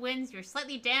gentle winds, you're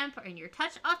slightly damp, and your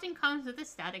touch often comes with a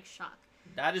static shock.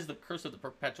 That is the curse of the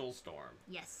perpetual storm.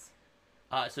 Yes.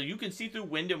 So you can see through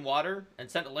wind and water, and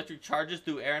send electric charges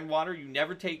through air and water. You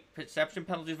never take perception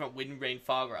penalties from wind, rain,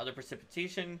 fog, or other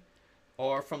precipitation,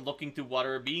 or from looking through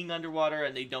water or being underwater,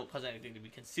 and they don't cause anything to be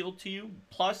concealed to you.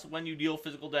 Plus, when you deal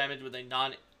physical damage with a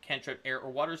non-cantrip air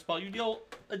or water spell, you deal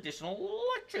additional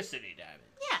electricity damage.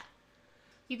 Yeah.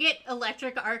 You get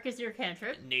Electric Arc as your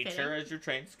cantrip. Nature as your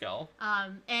trained skill.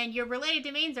 And your related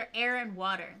domains are air and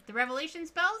water. The revelation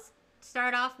spells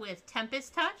start off with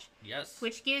Tempest Touch. Yes.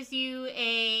 Which gives you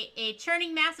a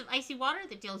churning mass of icy water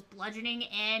that deals bludgeoning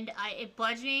and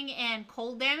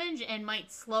cold damage and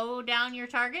might slow down your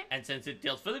target. And since it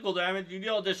deals physical damage, you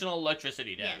deal additional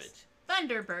electricity damage. Yes.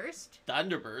 Thunderburst.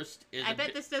 Thunderburst is. I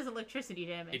bet this does electricity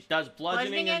damage. It does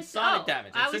bludgeoning and sonic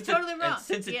damage. I was totally wrong. And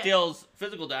since it deals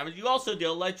physical damage, you also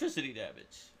deal electricity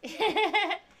damage.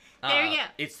 There you go.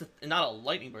 It's not a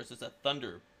lightning burst; it's a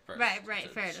thunder burst. Right.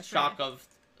 It's Fair enough. Shock of.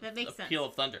 That makes sense. Peal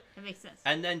of thunder. That makes sense.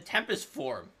 And then Tempest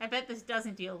Form. I bet this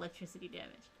doesn't deal electricity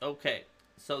damage. Okay,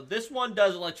 so this one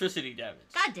does electricity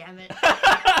damage. God damn it!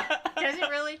 Does it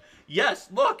really? Yes.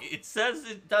 Look, it says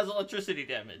it does electricity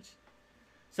damage.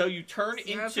 So you turn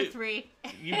 0 for 3.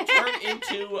 You turn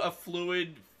into a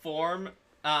fluid form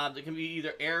that can be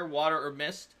either air, water, or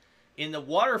mist. In the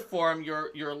water form,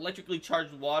 you're electrically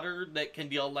charged water that can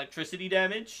deal electricity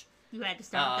damage. You had to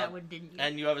stop that one, didn't you?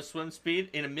 And you have a swim speed.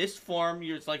 In a mist form,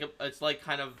 it's like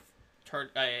kind of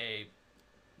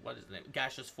what is the name?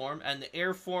 Gaseous form. And the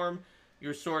air form,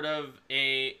 you're sort of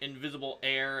a invisible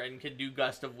air and can do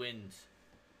gust of wind.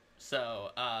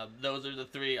 So those are the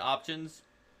 3 options.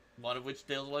 One of which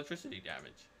deals electricity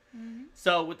damage. Mm-hmm.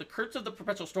 So with the curse of the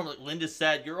perpetual storm, like Linda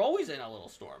said, you're always in a little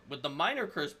storm. With the minor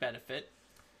curse benefit,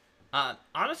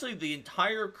 honestly, the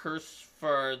entire curse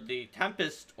for the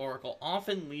Tempest Oracle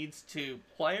often leads to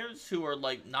players who are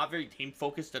like not very team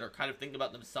focused and are kind of thinking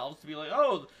about themselves to be like,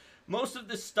 oh, most of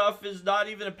this stuff is not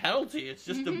even a penalty. It's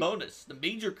just a bonus. The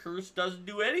major curse doesn't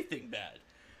do anything bad.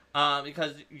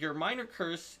 Because your minor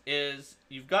curse is,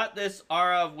 you've got this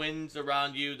aura of winds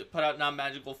around you that put out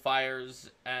non-magical fires,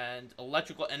 and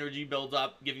electrical energy builds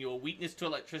up, giving you a weakness to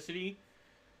electricity,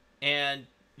 and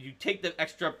you take the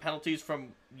extra penalties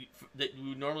that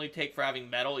you normally take for having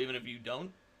metal, even if you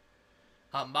don't.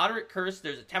 Moderate curse,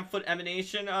 there's a 10-foot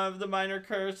emanation of the minor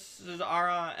curse's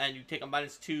aura, and you take a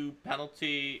 -2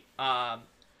 penalty,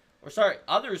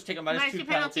 others take a -2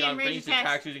 penalty on ranged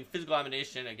attacks using physical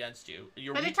emanation against you.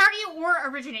 But they target you or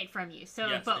originate from you, so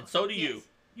yes, both. And so do you.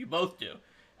 You both do.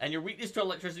 And your weakness to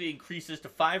electricity increases to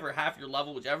 5 or half your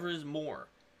level, whichever is more.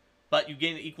 But you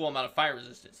gain an equal amount of fire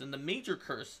resistance. And the major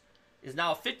curse is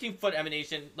now a 15-foot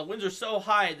emanation. The winds are so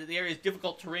high that the area is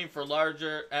difficult terrain for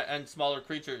larger and smaller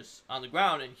creatures on the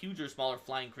ground and huger, smaller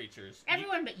flying creatures.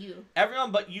 Everyone but you.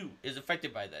 Everyone but you is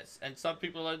affected by this. And some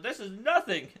people are like, this is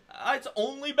nothing. It's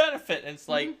only benefit. And it's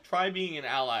like, try being an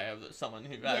ally of someone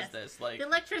who has this. Like, the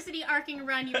electricity arcing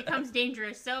around you becomes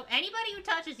dangerous. So anybody who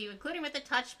touches you, including with a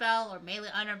touch spell or melee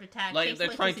unarmed attack, like they're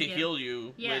trying to heal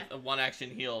you with a one-action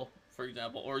heal, for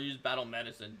example, or use battle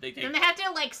medicine. Then they have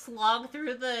to like slog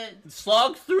through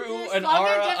an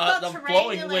aura, the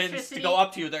flowing winds to go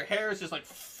up to you. Their hair is just like,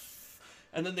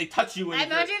 and then they touch you. I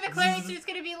imagine the cleric is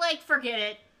gonna be like, forget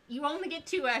it. You only get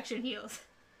 2 action heals.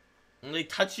 And they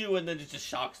touch you, and then it just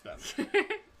shocks them.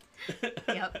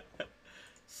 Yep.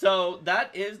 So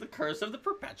that is the Curse of the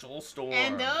Perpetual Storm.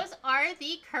 And those are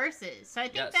the curses. So I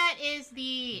think that is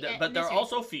but there are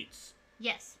also feats.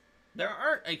 Yes. There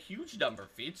aren't a huge number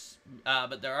of feats,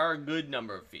 but there are a good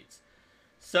number of feats.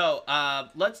 So,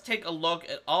 let's take a look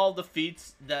at all the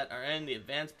feats that are in the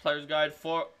Advanced Player's Guide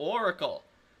for Oracle.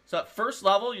 So at first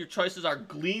level, your choices are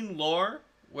Glean Lore,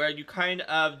 where you kind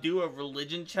of do a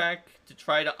religion check to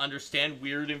try to understand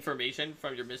weird information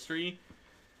from your mystery.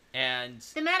 And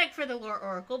thematic for the Lore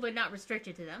Oracle, but not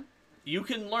restricted to them. You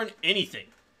can learn anything.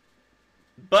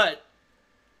 But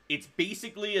it's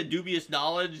basically a dubious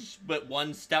knowledge, but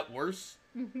one step worse.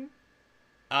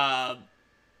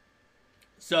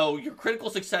 So your critical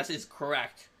success is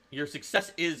correct. Your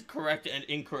success is correct and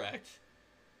incorrect.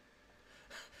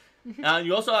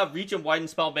 You also have Reach and Widen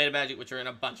Spell Meta Magic, which are in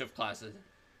a bunch of classes.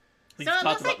 So it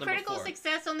looks like critical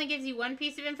success only gives you 1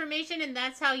 piece of information, and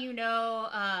that's how you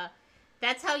know.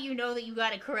 That's how you know that you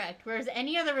got it correct. Whereas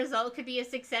any other result could be a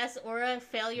success or a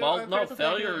failure. Well, no,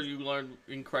 failure you learn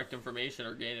incorrect information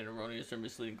or gain an erroneous or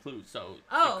misleading clue. So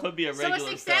it could be a regular so a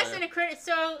success failure. and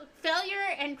so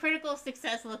failure and critical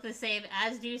success look the same,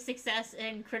 as do success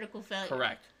and critical failure.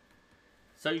 Correct.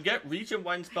 So you get Reach and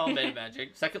Widen Spell Meta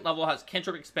Magic. Second level has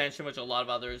Cantrip Expansion, which a lot of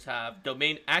others have.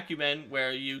 Domain Acumen,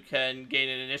 where you can gain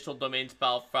an initial domain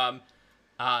spell from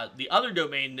the other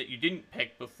domain that you didn't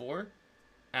pick before.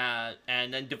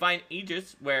 And then Divine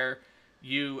Aegis, where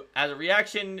you, as a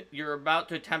reaction, you're about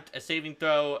to attempt a saving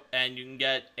throw, and you can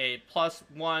get a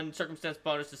 +1 circumstance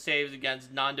bonus to saves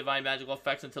against non-divine magical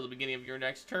effects until the beginning of your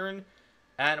next turn,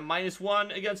 and a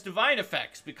 -1 against divine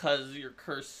effects, because your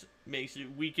curse makes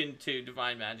you weaken to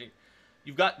divine magic.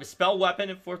 You've got the Spell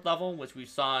Weapon at 4th level, which we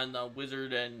saw in the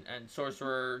Wizard and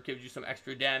Sorcerer, gives you some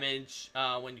extra damage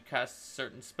when you cast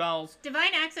certain spells.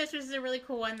 Divine Access, which is a really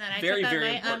cool one that I took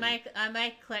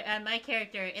on my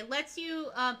character. It lets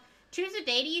you choose a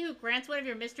deity who grants one of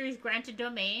your mysteries granted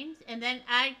domains, and then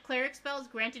add cleric spells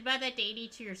granted by that deity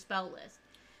to your spell list.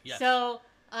 Yes. So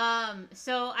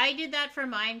I did that for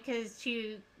mine because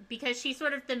she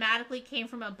sort of thematically came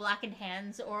from a Blackened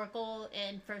Hands Oracle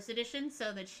in 1st edition,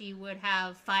 so that she would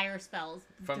have fire spells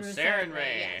from through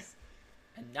Sarenrae. Yes.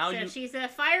 And now she's a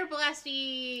fire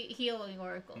blasty healing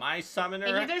oracle. My summoner,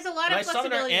 and there's a lot of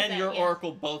flexibility and your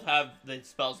oracle both have the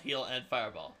spells heal and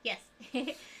fireball. Yes.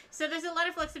 So there's a lot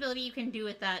of flexibility you can do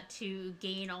with that to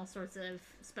gain all sorts of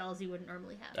spells you wouldn't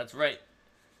normally have. That's right.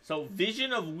 So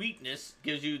Vision of Weakness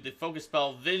gives you the focus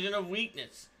spell Vision of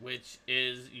Weakness, which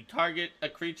is you target a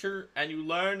creature and you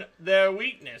learn their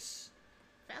weakness.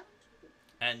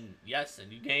 And yes,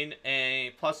 and you gain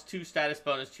a +2 status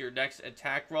bonus to your next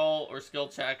attack roll or skill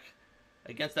check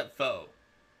against that foe.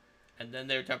 And then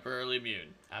they're temporarily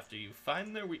immune after you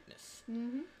find their weakness.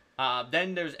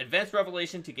 Then there's Advanced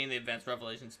Revelation to gain the Advanced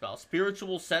Revelation spell.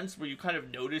 Spiritual Sense, where you kind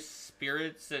of notice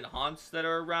spirits and haunts that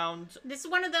are around. This is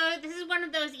one of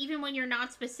those, even when you're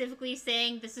not specifically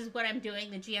saying this is what I'm doing,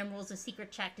 the GM rolls a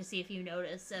secret check to see if you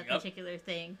notice a particular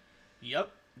thing.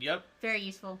 Yep. Very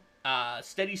useful.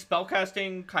 Steady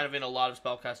Spellcasting, kind of in a lot of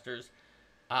spellcasters.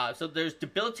 So there's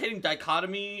Debilitating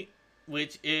Dichotomy,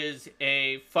 which is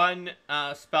a fun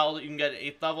spell that you can get at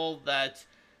 8th level that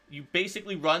you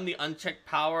basically run the unchecked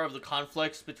power of the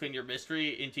conflicts between your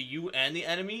mystery into you and the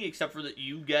enemy, except for that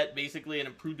you get basically an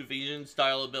improved evasion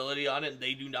style ability on it, and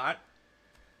they do not.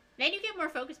 Then you get more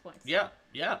focus points. Yeah.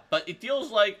 But it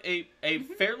deals like a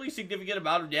fairly significant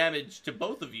amount of damage to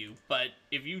both of you, but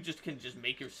if you just can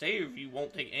make your save, you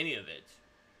won't take any of it.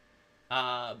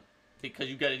 Because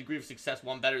you get a degree of success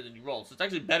 1 better than you rolled. So it's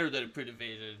actually better than improved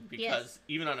evasion, because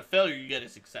even on a failure, you get a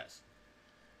success.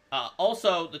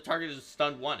 Also, the target is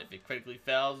stunned 1. If it critically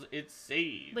fails, it's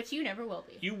saved. Which you never will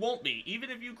be. You won't be,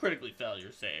 even if you critically fail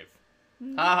your save.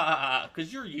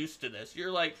 Because you're used to this.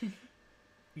 You're like,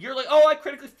 oh, I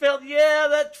critically failed. Yeah,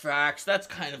 that tracks. That's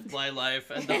kind of my life.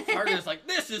 And the target is like,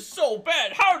 this is so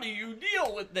bad. How do you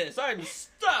deal with this? I'm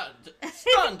stunned.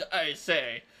 Stunned, I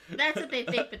say. That's what they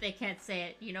think, but they can't say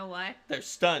it. You know why? They're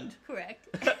stunned. Correct.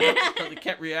 So they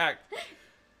can't react.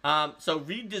 So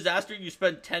read disaster, you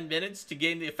spend 10 minutes to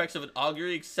gain the effects of an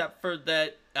augury, except for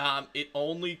that it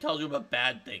only tells you about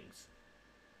bad things.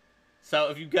 So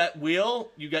if you get wheel,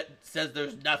 says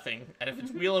there's nothing, and if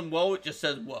it's wheel and woe, it just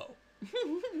says whoa.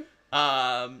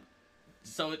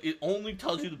 So it only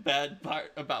tells you the bad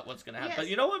part about what's gonna happen. Yes. But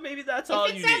you know what? Maybe that's all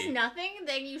you need. If it says nothing,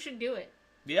 then you should do it.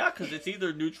 Yeah, because it's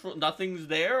either neutral, nothing's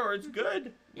there, or it's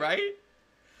good, right?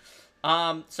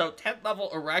 So 10th level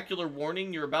oracular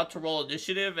warning. You're about to roll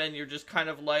initiative, and you're just kind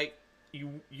of like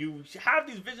you have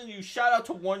these visions. You shout out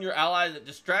to warn your allies. It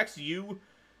distracts you,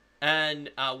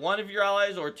 and one of your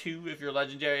allies, or two if you're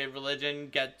legendary of religion,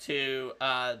 get to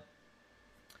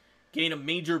gain a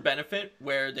major benefit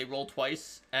where they roll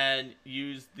twice and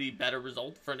use the better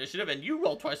result for initiative, and you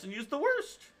roll twice and use the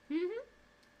worst.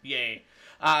 Yay.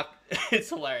 It's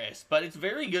hilarious, but it's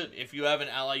very good if you have an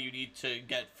ally you need to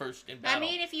get first in battle. I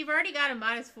mean, if you've already got a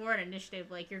 -4 in initiative,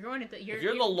 like, you're going to... if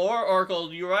you're the lore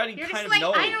oracle, you already kind of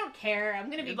know. I don't care, I'm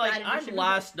gonna be like, I'm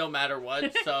last no matter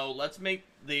what, so let's make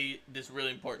this really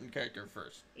important character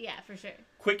first. Yeah, for sure.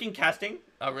 Quick in casting,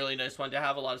 a really nice one to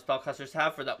have. A lot of spellcasters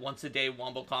have for that once-a-day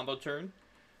wombo combo turn,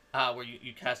 where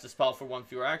you cast a spell for one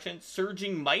fewer action.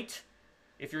 Surging Might.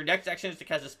 If your next action is to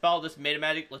cast a spell, this meta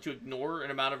magic lets you ignore an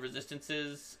amount of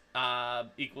resistances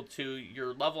equal to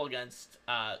your level against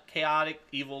chaotic,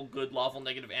 evil, good, lawful,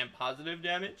 negative, and positive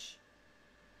damage.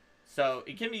 So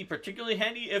it can be particularly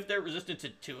handy if they're resistant to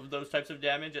 2 of those types of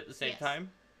damage at the same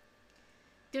time.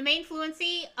 Domain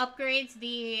Fluency upgrades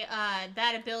the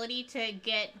that ability to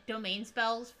get domain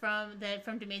spells from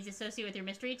domains associated with your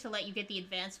mystery to let you get the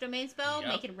advanced domain spell,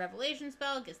 make it a revelation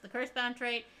spell, gets the curse-bound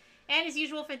trait. And as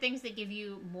usual, for things that give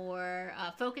you more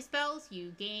focus spells,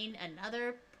 you gain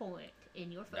another point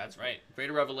in your focus. That's right.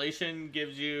 Greater Revelation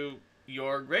gives you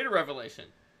your Greater Revelation.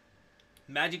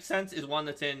 Magic Sense is one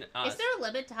that's in... is there a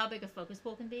limit to how big a focus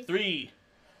pool can be? 3.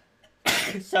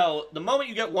 So, the moment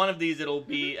you get one of these, it'll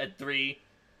be at 3,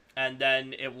 and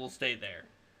then it will stay there.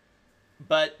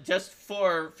 But just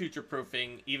for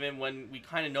future-proofing, even when we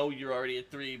kind of know you're already at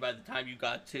 3 by the time you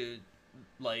got to,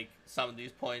 like, some of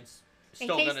these points... In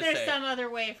case there's some other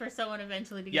way for someone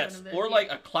eventually to get one of those. Or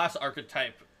like a class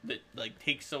archetype that like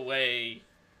takes away,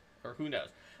 or who knows.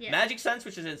 Yeah. Magic Sense,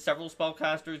 which is in several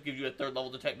spellcasters, gives you a 3rd level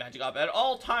detect magic op. At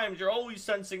all times, you're always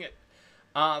sensing it.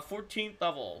 14th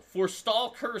level. For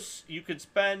Stall Curse, you could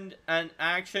spend an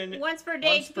action once per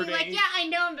day to be like, yeah, I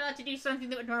know I'm about to do something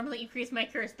that would normally increase my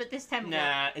curse, but this time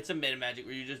nah, it's a meta magic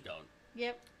where you just don't.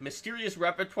 Yep. Mysterious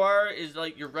Repertoire is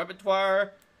like your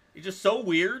repertoire... It's just so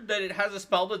weird that it has a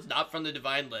spell that's not from the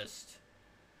Divine List.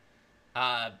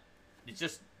 It's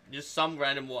just some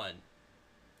random one.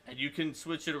 And you can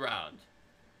switch it around.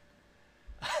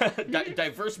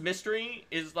 Diverse Mystery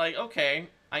is like, okay,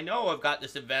 I know I've got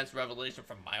this advanced revelation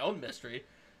from my own mystery,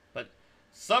 but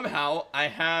somehow I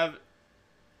have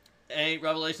a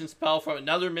revelation spell from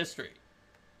another mystery.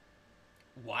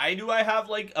 Why do I have,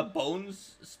 like, a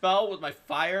bones spell with my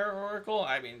fire oracle?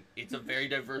 I mean, it's a very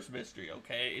diverse mystery,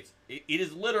 okay? It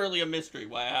is literally a mystery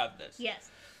why I have this. Yes.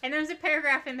 And there's a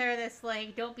paragraph in there that's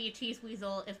like, don't be a cheese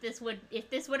weasel if this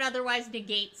would otherwise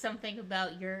negate something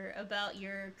about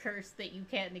your curse that you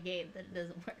can't negate, then it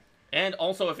doesn't work. And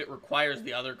also if it requires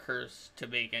the other curse to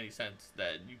make any sense,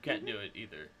 then you can't do it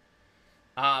either.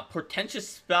 Portentous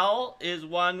Spell is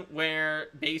one where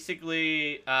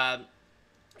basically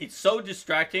it's so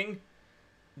distracting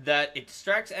that it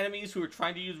distracts enemies who are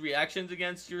trying to use reactions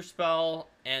against your spell,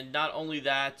 and not only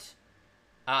that,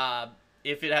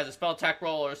 if it has a spell attack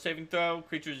roll or a saving throw,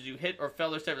 creatures you hit or fail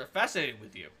their save are fascinated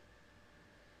with you.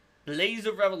 Blaze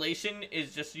of Revelation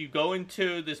is just you go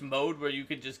into this mode where you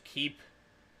can just keep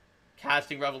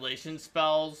casting revelation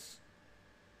spells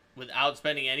without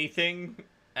spending anything,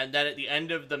 and then at the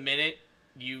end of the minute,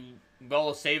 you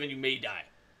roll a save and you may die.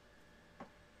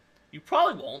 You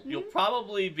probably won't. You'll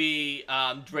probably be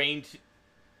drained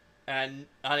and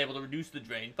unable to reduce the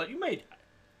drain, but you may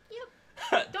die.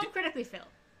 Yep. Don't critically fail.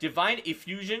 Divine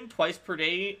Effusion, twice per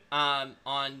day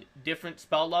on different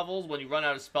spell levels. When you run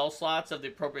out of spell slots of the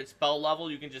appropriate spell level,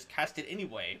 you can just cast it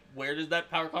anyway. Where does that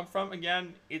power come from?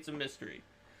 Again, it's a mystery.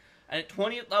 And at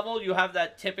 20th level, you have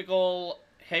that typical...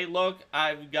 Hey, look,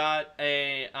 I've got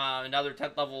another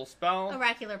 10th level spell.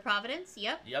 Oracular Providence,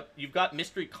 yep. Yep. You've got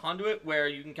Mystery Conduit, where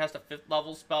you can cast a 5th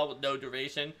level spell with no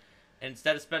duration. And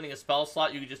instead of spending a spell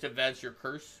slot, you can just advance your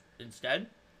curse instead.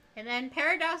 And then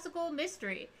Paradoxical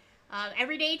Mystery.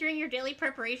 Every day during your daily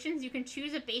preparations, you can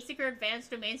choose a basic or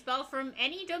advanced domain spell from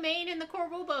any domain in the core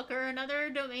rulebook, or another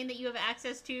domain that you have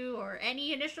access to, or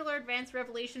any initial or advanced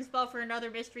revelation spell for another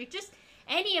mystery. Just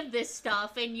any of this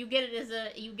stuff, and you get it as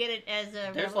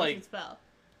a There's revelation spell.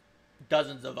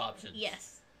 Dozens of options.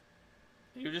 Yes.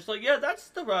 You're just like, yeah, that's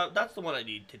the one I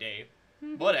need today.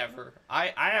 Whatever.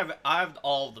 I have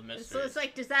all of the mysteries. So it's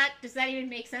like, does that even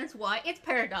make sense? Why? It's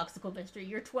paradoxical mystery.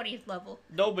 You're 20th level.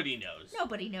 Nobody knows.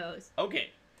 Nobody knows.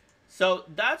 Okay. So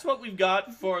that's what we've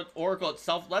got for Oracle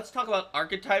itself. Let's talk about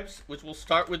archetypes, which we'll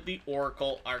start with the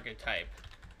Oracle archetype.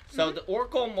 So the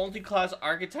Oracle multi-class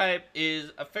archetype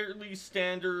is a fairly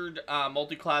standard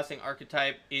multi-classing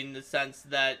archetype in the sense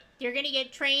that you're going to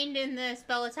get trained in the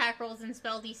spell attack rolls and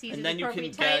spell DCs. And then you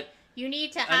can type. You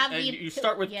need to have you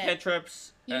start with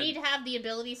cantrips. You need to have the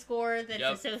ability score that's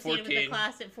associated 14. With the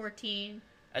class at 14.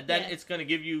 And then it's going to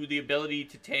give you the ability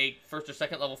to take first or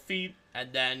second level feat,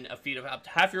 and then a feat of up to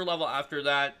half your level after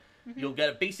that. You'll get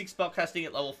a basic spellcasting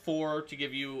at level 4 to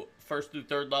give you first through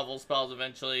third level spells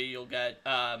eventually. You'll get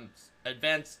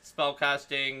advanced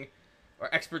spellcasting,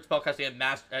 or expert spellcasting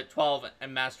at 12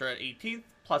 and master at 18th,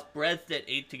 plus breadth at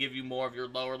 8 to give you more of your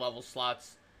lower level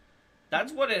slots.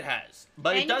 That's what it has.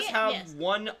 But it does have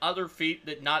one other feat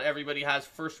that not everybody has,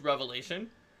 First Revelation,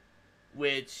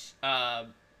 which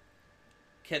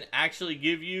can actually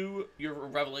give you your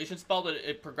Revelation spell that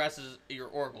it progresses your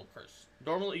Oracle Curse.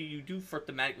 Normally, you do, for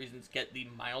thematic reasons, get the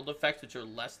mild effects, which are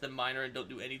less than minor and don't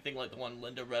do anything like the one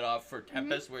Linda read off for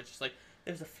Tempest, where it's just like,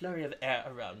 there's a flurry of air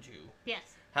around you. Yes.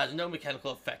 Has no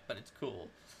mechanical effect, but it's cool.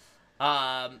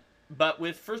 But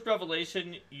with First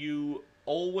Revelation, you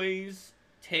always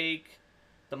take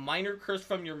the minor curse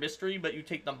from your mystery, but you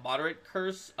take the moderate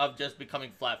curse of just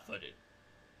becoming flat-footed.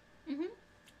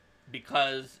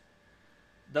 Because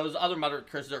those other moderate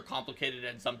curses are complicated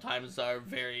and sometimes are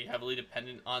very heavily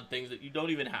dependent on things that you don't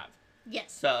even have.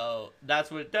 Yes. So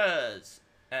that's what it does.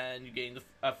 And you gain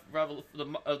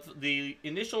the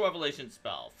initial revelation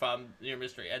spell from your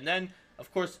mystery. And then, of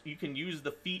course, you can use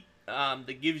the feat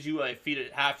that gives you a feat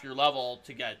at half your level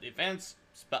to get the advanced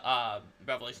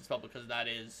revelation spell, because that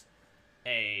is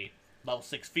a level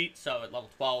 6 feat. So at level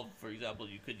 12, for example,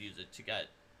 you could use it to get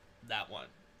that one.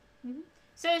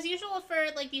 So as usual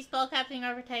for like these spellcasting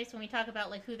archetypes, when we talk about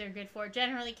like who they're good for,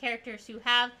 generally characters who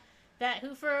have that,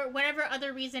 who for whatever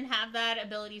other reason have that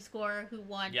ability score, who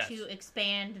want to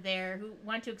expand their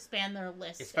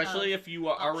list. Especially if you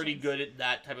are already good at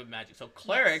that type of magic. So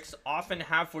clerics often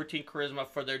have 14 charisma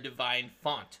for their divine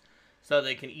font. So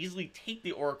they can easily take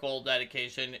the Oracle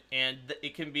dedication, and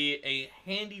it can be a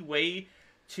handy way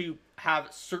to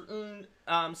have certain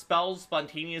spells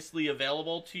spontaneously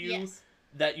available to you.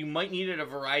 That you might need at a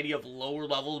variety of lower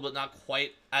levels, but not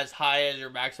quite as high as your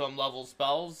maximum level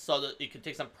spells, so that it can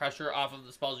take some pressure off of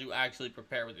the spells you actually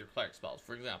prepare with your cleric spells,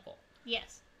 for example.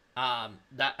 Yes.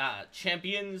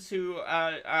 Champions who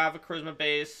have a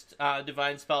charisma-based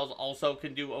divine spells also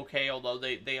can do okay, although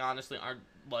they honestly aren't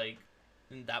like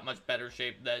in that much better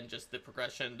shape than just the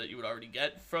progression that you would already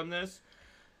get from this.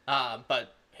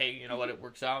 But hey, you know what? It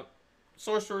works out.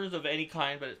 Sorcerers of any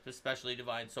kind, but especially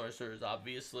divine sorcerers,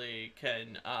 obviously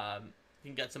can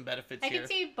get some benefits here. I can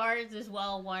see bards as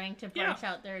well wanting to branch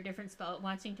out their different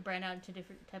wanting to branch out into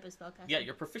different type of spellcasting. Yeah,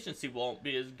 your proficiency won't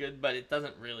be as good, but it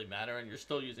doesn't really matter, and you're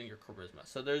still using your charisma.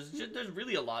 So there's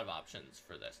really a lot of options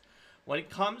for this. When it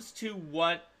comes to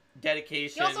what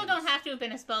dedication, you also don't have to have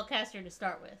been a spellcaster to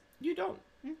start with. You don't.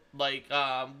 Like,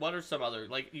 what are some other,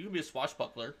 like, you can be a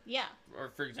swashbuckler. Yeah. Or,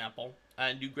 for example,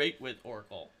 and do great with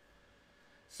Oracle.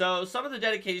 So some of the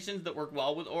dedications that work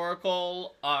well with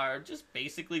Oracle are just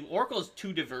basically, Oracle is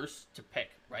too diverse to pick,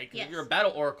 right? Because if you're a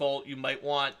Battle Oracle, you might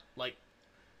want, like,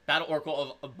 Battle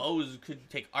Oracle of bows could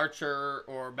take Archer,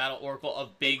 or Battle Oracle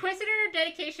of big... Inquisitor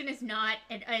dedication is not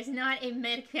a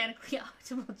mechanically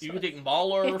optimal choice. You could take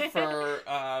Mauler for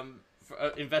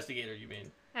Investigator, you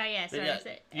mean. Oh, yeah, sorry.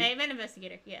 I meant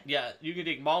Investigator, yeah. Yeah, you could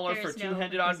take Mauler for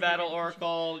two-handed on Battle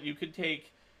Oracle. You could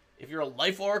take, if you're a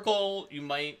Life Oracle, you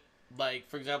might... like,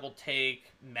 for example, take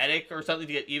Medic or something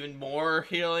to get even more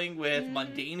healing with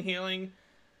mundane healing.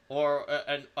 Or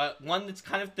one that's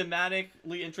kind of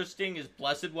thematically interesting is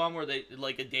Blessed One, where they,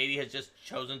 like, a deity has just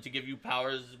chosen to give you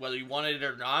powers whether you wanted it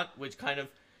or not, which kind of,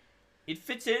 it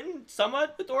fits in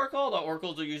somewhat with Oracle. The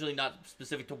Oracles are usually not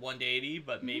specific to one deity,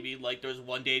 but maybe, like, there's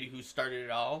one deity who started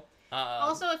it all.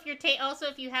 Also,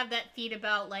 if you have that feat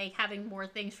about like having more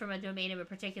things from a domain of a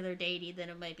particular deity, then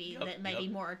it might be be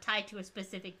more tied to a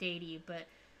specific deity,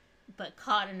 but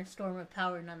caught in a storm of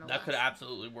power nonetheless. That could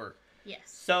absolutely work. Yes.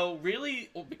 So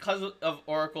really, because of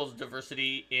Oracle's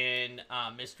diversity in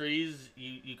mysteries,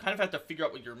 you kind of have to figure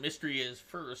out what your mystery is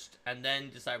first, and then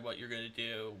decide what you're going to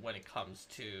do when it comes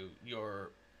to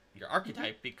your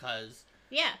archetype, because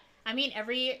I mean,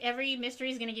 every mystery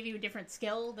is going to give you a different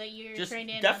skill that you're just trained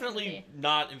in. Definitely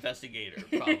not investigator,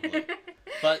 probably.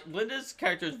 But Linda's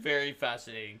character is very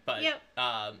fascinating. But yep.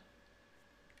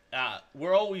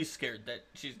 We're always scared that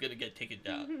she's going to get taken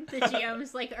down. The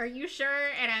GM's like, "Are you sure?"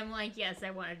 And I'm like, "Yes,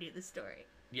 I want to do the story."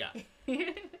 Yeah.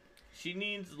 She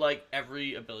needs like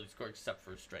every ability score except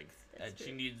for strength, and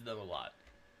she needs them a lot.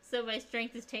 So my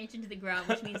strength is changed into the ground,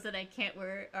 which means that I can't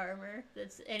wear armor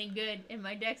that's any good, and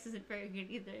my dex isn't very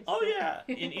good either. So. Oh yeah,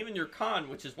 and even your con,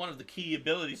 which is one of the key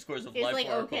ability scores of Life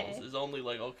Oracles, is only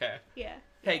like okay. Yeah.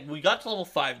 Hey, we got to level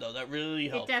 5 though. That really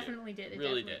helped. It definitely did. It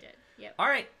really did. Yep. All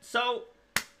right, so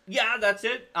yeah, that's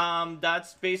it.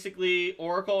 That's basically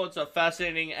Oracle. It's a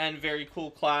fascinating and very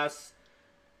cool class,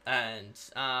 and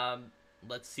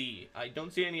let's see. I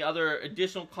don't see any other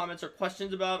additional comments or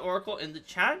questions about Oracle in the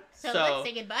chat. So let's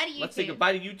say goodbye to YouTube. Let's say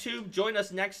goodbye to YouTube. Join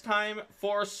us next time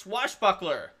for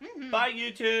Swashbuckler. Bye,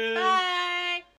 YouTube. Bye.